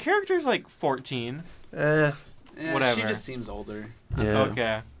sure. kid. Her character's like 14. Eh, Yeah, whatever. She just seems older. yeah.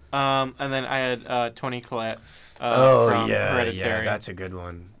 Okay. And then I had Toni Collette. Oh from yeah, Hereditary. that's a good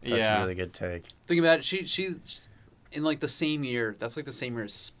one. That's Yeah. a really good take. Think about it. She's in like the same year. That's like the same year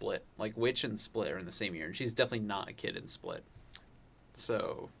as Split. Like Witch and Split are in the same year, and she's definitely not a kid in Split.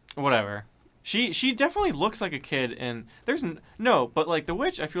 So Whatever. She definitely looks like a kid, and no, but like The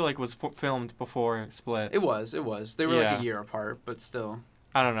Witch, I feel like was filmed before Split. it was. They were Yeah. like a year apart, but still.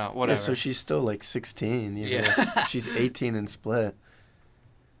 I don't know. Whatever. Yeah, so she's still like 16. You know? Yeah. She's 18 in Split.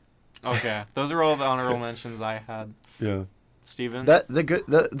 Okay, those are all the honorable mentions I had. Yeah. Steven?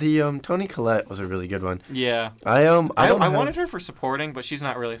 The Toni Collette was a really good one. Yeah. I don't I have- wanted her for supporting, but she's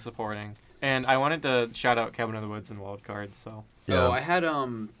not really supporting. And I wanted to shout out Cabin in the Woods and Wild Card, so. Yeah. Oh, I had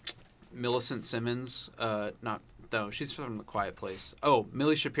Millicent Simmons. She's from The Quiet Place. Oh,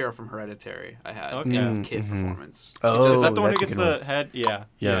 Millie Shapiro from Hereditary. I had Okay. in kid Mhm. performance. Oh, Is that the one who that's a gets good the head? Yeah.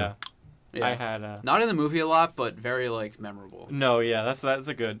 Yeah. Yeah. I had Not in the movie a lot, but very like memorable. No, yeah, that's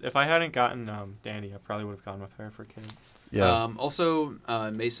a good. If I hadn't gotten Danny, I probably would have gone with her for kid. Yeah. Also,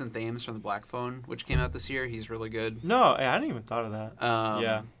 Mason Thames from The Black Phone, which came out this year. He's really good. No, I hadn't even thought of that.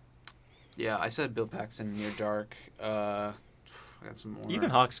 Yeah. Yeah, I said Bill Paxton, Near Dark. I got some more.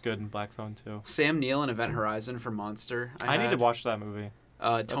 Ethan Hawke's good in Black Phone too. Sam Neill in Event Horizon for Monster. I need to watch that movie.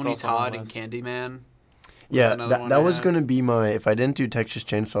 Tony also on Todd the in list. Candyman. yeah, another one that I was had. going to be my... If I didn't do Texas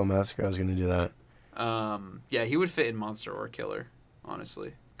Chainsaw Massacre, I was going to do that. Yeah, he would fit in Monster or Killer,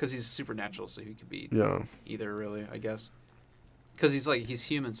 honestly, because he's supernatural, so he could be Yeah. either, really, I guess. Because he's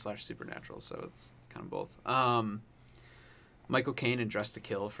human / supernatural, so it's kind of both. Michael Caine in Dress to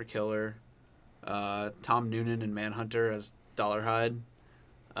Kill for Killer. Tom Noonan in Manhunter as Dollarhide.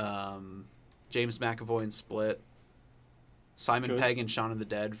 James McAvoy in Split. Simon Good. Pegg and Shaun of the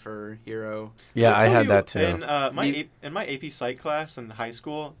Dead for Hero. Yeah, I told had you that too. In Me- in my AP Psych class in high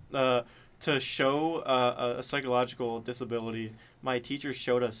school, to show a psychological disability, my teacher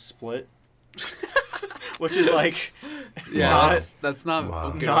showed us Split, which is like not that's not Wow.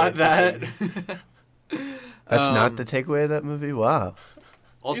 a good Not way to that. say it. That's not the takeaway of that movie? Wow. he's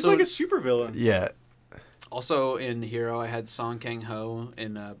Also, like a supervillain. Yeah. Also in Hero, I had Song Kang-ho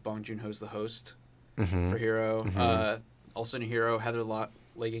in Bong Joon-ho's The Host Mm-hmm. for Hero. Mhm. Also in Hero, Heather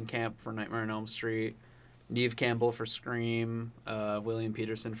Langenkamp for Nightmare on Elm Street. Neve Campbell for Scream. William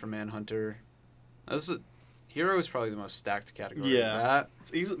Peterson for Manhunter. Hero is probably the most stacked category. Yeah.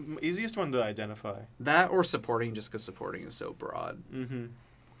 It's easiest one to identify. That or supporting, just because supporting is so broad. Mm-hmm.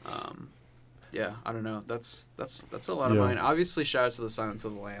 Yeah, I don't know. That's a lot of Yeah. mine. Obviously, shout out to The Silence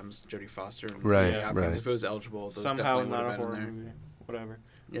of the Lambs, Jodie Foster, and Right, Anthony Hopkins. right. If it was eligible, those Somehow definitely would not a have been horror in there. movie. Whatever.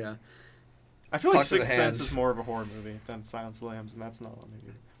 Yeah. I feel Talk like to the Sixth Sense Hand. is more of a horror movie than Silence of the Lambs, and that's not a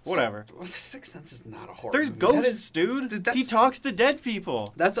movie. Whatever. Well, The Sixth Sense is not a horror. There's movie. ghosts, dude. dude, He that's- talks to dead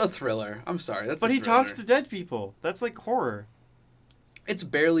people. That's a thriller. I'm sorry. That's. But a he thriller. talks to dead people. That's like horror. It's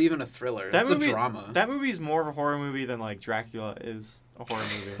barely even a thriller. That That's movie- a drama. That movie is more of a horror movie than like Dracula is a horror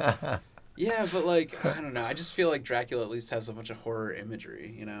movie. Yeah, but like I don't know. I just feel like Dracula at least has a bunch of horror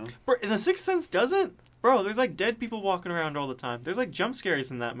imagery. You know. Bro, and The Sixth Sense doesn't. Bro, there's like dead people walking around all the time. There's like jump scares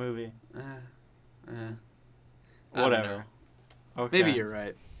in that movie. I don't Whatever. know. Okay. Maybe you're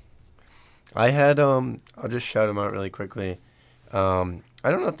right. I had I'll just shout them out really quickly. I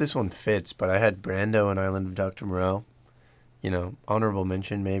don't know if this one fits, but I had Brando in Island of Dr. Moreau. You know, honorable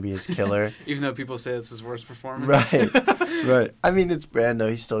mention maybe is Killer. Even though people say it's his worst performance. Right. Right. I mean, it's Brando.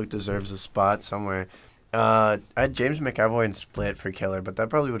 He still deserves a spot somewhere. I had James McAvoy in Split for Killer, but that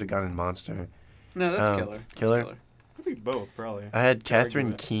probably would have gone in Monster. No, that's Killer. That's Killer? Could be both, probably. I had Can't argue Catherine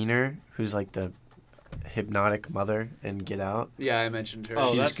with it. Keener, who's like the hypnotic mother in Get Out. Yeah, I mentioned her.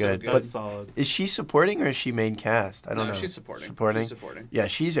 Oh, She's that's good, That's but- solid. Is she supporting or is she main cast? I don't know. She's supporting. Supporting? She's supporting. Yeah,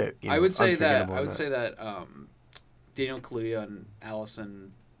 she's a. I would say that. unforgettable I in would say that. Daniel Kaluuya and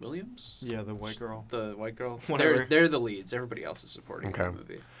Allison Williams. Yeah, the white girl. The white girl. Whatever. They're the leads. Everybody else is supporting Okay. the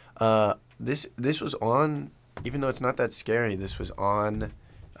movie. This was on, even though it's not that scary. This was on,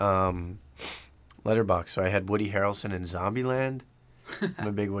 Letterboxd. So I had Woody Harrelson in Zombieland. I'm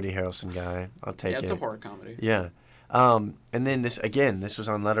a big Woody Harrelson guy. I'll take Yeah, it. it's a horror comedy. Yeah. And then this was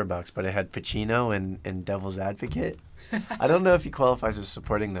on Letterboxd, but it had Pacino and Devil's Advocate. I don't know if he qualifies as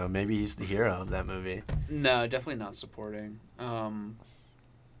supporting though. Maybe he's the hero of that movie. No, definitely not supporting.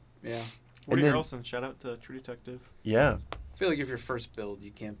 Yeah. Woody then- Harrelson, shout out to True Detective. Yeah. feel like if your first build,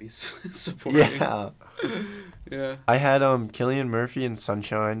 you can't be supporting. Yeah. Yeah. I had Cillian Murphy in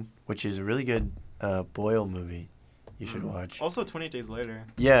Sunshine, which is a really good Boyle movie. You should watch. Also, 28 Days Later.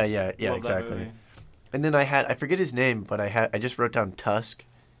 Yeah, Love that exactly. movie. And then I forget his name, but I just wrote down Tusk.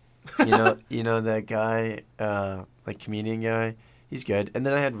 You know that guy, like comedian guy. He's good. And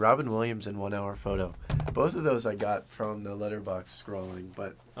then I had Robin Williams in 1 Hour Photo. Both of those I got from the letterbox scrolling,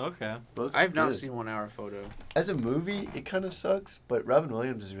 but Okay. both I have not good. seen 1 Hour Photo. As a movie, it kind of sucks, but Robin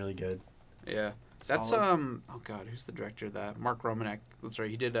Williams is really good. Yeah. That's Solid. oh god, who's the director of that? Mark Romanek. That's right.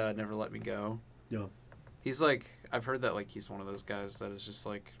 He did Never Let Me Go. Yeah. He's like, I've heard that like he's one of those guys that is just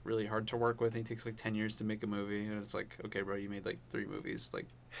like really hard to work with. He takes like 10 years to make a movie, and it's like, okay, bro, you made like 3 movies. Like,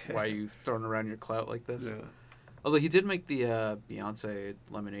 why are you throwing around your clout like this? Yeah. Although he did make the Beyonce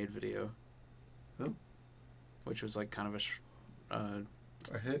Lemonade video. Oh. Which was like kind of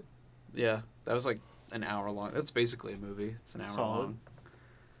A hit. yeah, that was like an hour long. That's basically a movie. It's an hour Solid.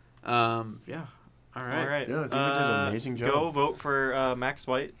 long. Yeah. All right. All right. Yeah, I think we did an amazing job. Go vote for Max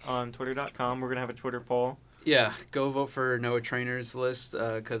White on Twitter.com. We're going to have a Twitter poll. Yeah, go vote for Noah Trainor's list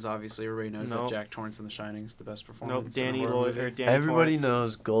because obviously everybody knows Nope. that Jack Torrance in The Shining is the best Nope, performance. in a Danny horror Lloyd movie. or Danny Everybody Torrance.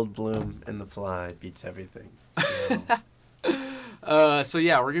 knows Goldblum and The Fly beats everything. So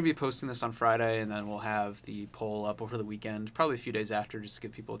yeah, we're gonna be posting this on Friday, and then we'll have the poll up over the weekend, probably a few days after, just to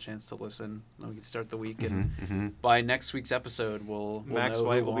give people a chance to listen. Then we can start the week, and by next week's episode, we'll Max know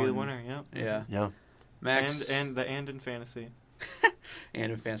White who will be the won. winner. Yep. Yeah, Yeah. Max And in fantasy.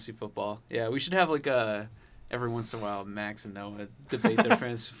 and in fantasy football. Yeah, we should have like a every once in a while Max and Noah debate their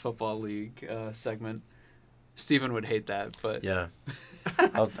fantasy football league segment. Steven would hate that, but Yeah.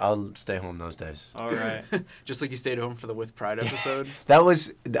 I'll stay home those days. All right. just like you stayed home for the With Pride episode. That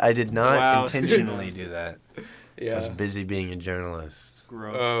was I did not Wow, intentionally do that. I was Yeah. busy being a journalist.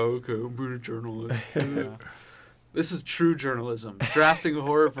 Gross. Oh, okay. I'm being a journalist. Yeah. This is true journalism. Drafting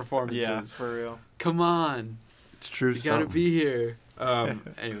horror performances. Yeah, for real. Come on. It's true. You gotta be here.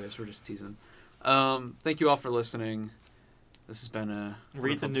 Anyways, we're just teasing. Thank you all for listening. This has been a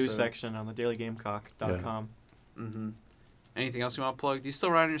Read the wonderful news episode. section on thedailygamecock.com. Mm-hmm. Anything else you want to plug? Do you still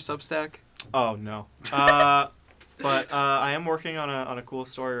write on your Substack? Oh, no. But I am working on a cool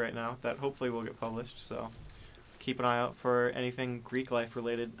story right now that hopefully will get published, so keep an eye out for anything Greek life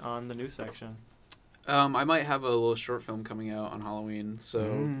related on the news section. I might have a little short film coming out on Halloween, so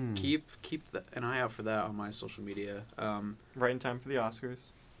Mm. keep an eye out for that on my social media. Right in time for the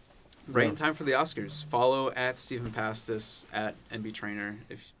Oscars. Right in time for the Oscars. Follow at Stephen Pastis, at NB Trainer,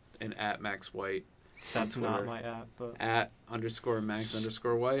 and at Max White. That's on not Twitter. my app, but At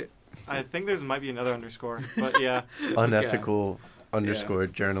 _Max_White. I think there might be another underscore. But yeah, Unethical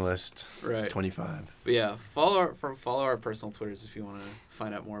 _ journalist Right. 25. But yeah, follow our personal Twitters if you want to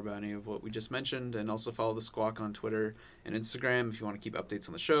find out more about any of what we just mentioned, and also follow the Squawk on Twitter and Instagram if you want to keep updates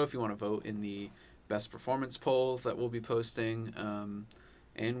on the show. If you want to vote in the best performance poll that we'll be posting,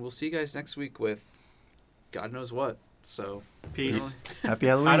 and we'll see you guys next week with God knows what. So peace. really, Happy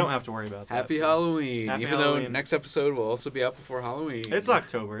Halloween. I don't have to worry about that. happy so. Halloween! Happy Even though Halloween. next episode will also be out before Halloween. It's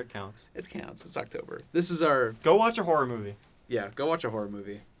October. It counts. It counts. It's October. This is our Go watch a horror movie. Yeah, go watch a horror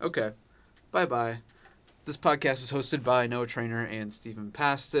movie. Okay. Bye-bye. This podcast is hosted by Noah Trainer and Stephen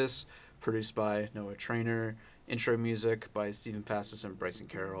Pastis, produced by Noah Trainer, intro music by Stephen Pastis and Bryson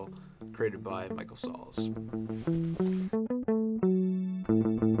Carroll, created by Michael Sauls.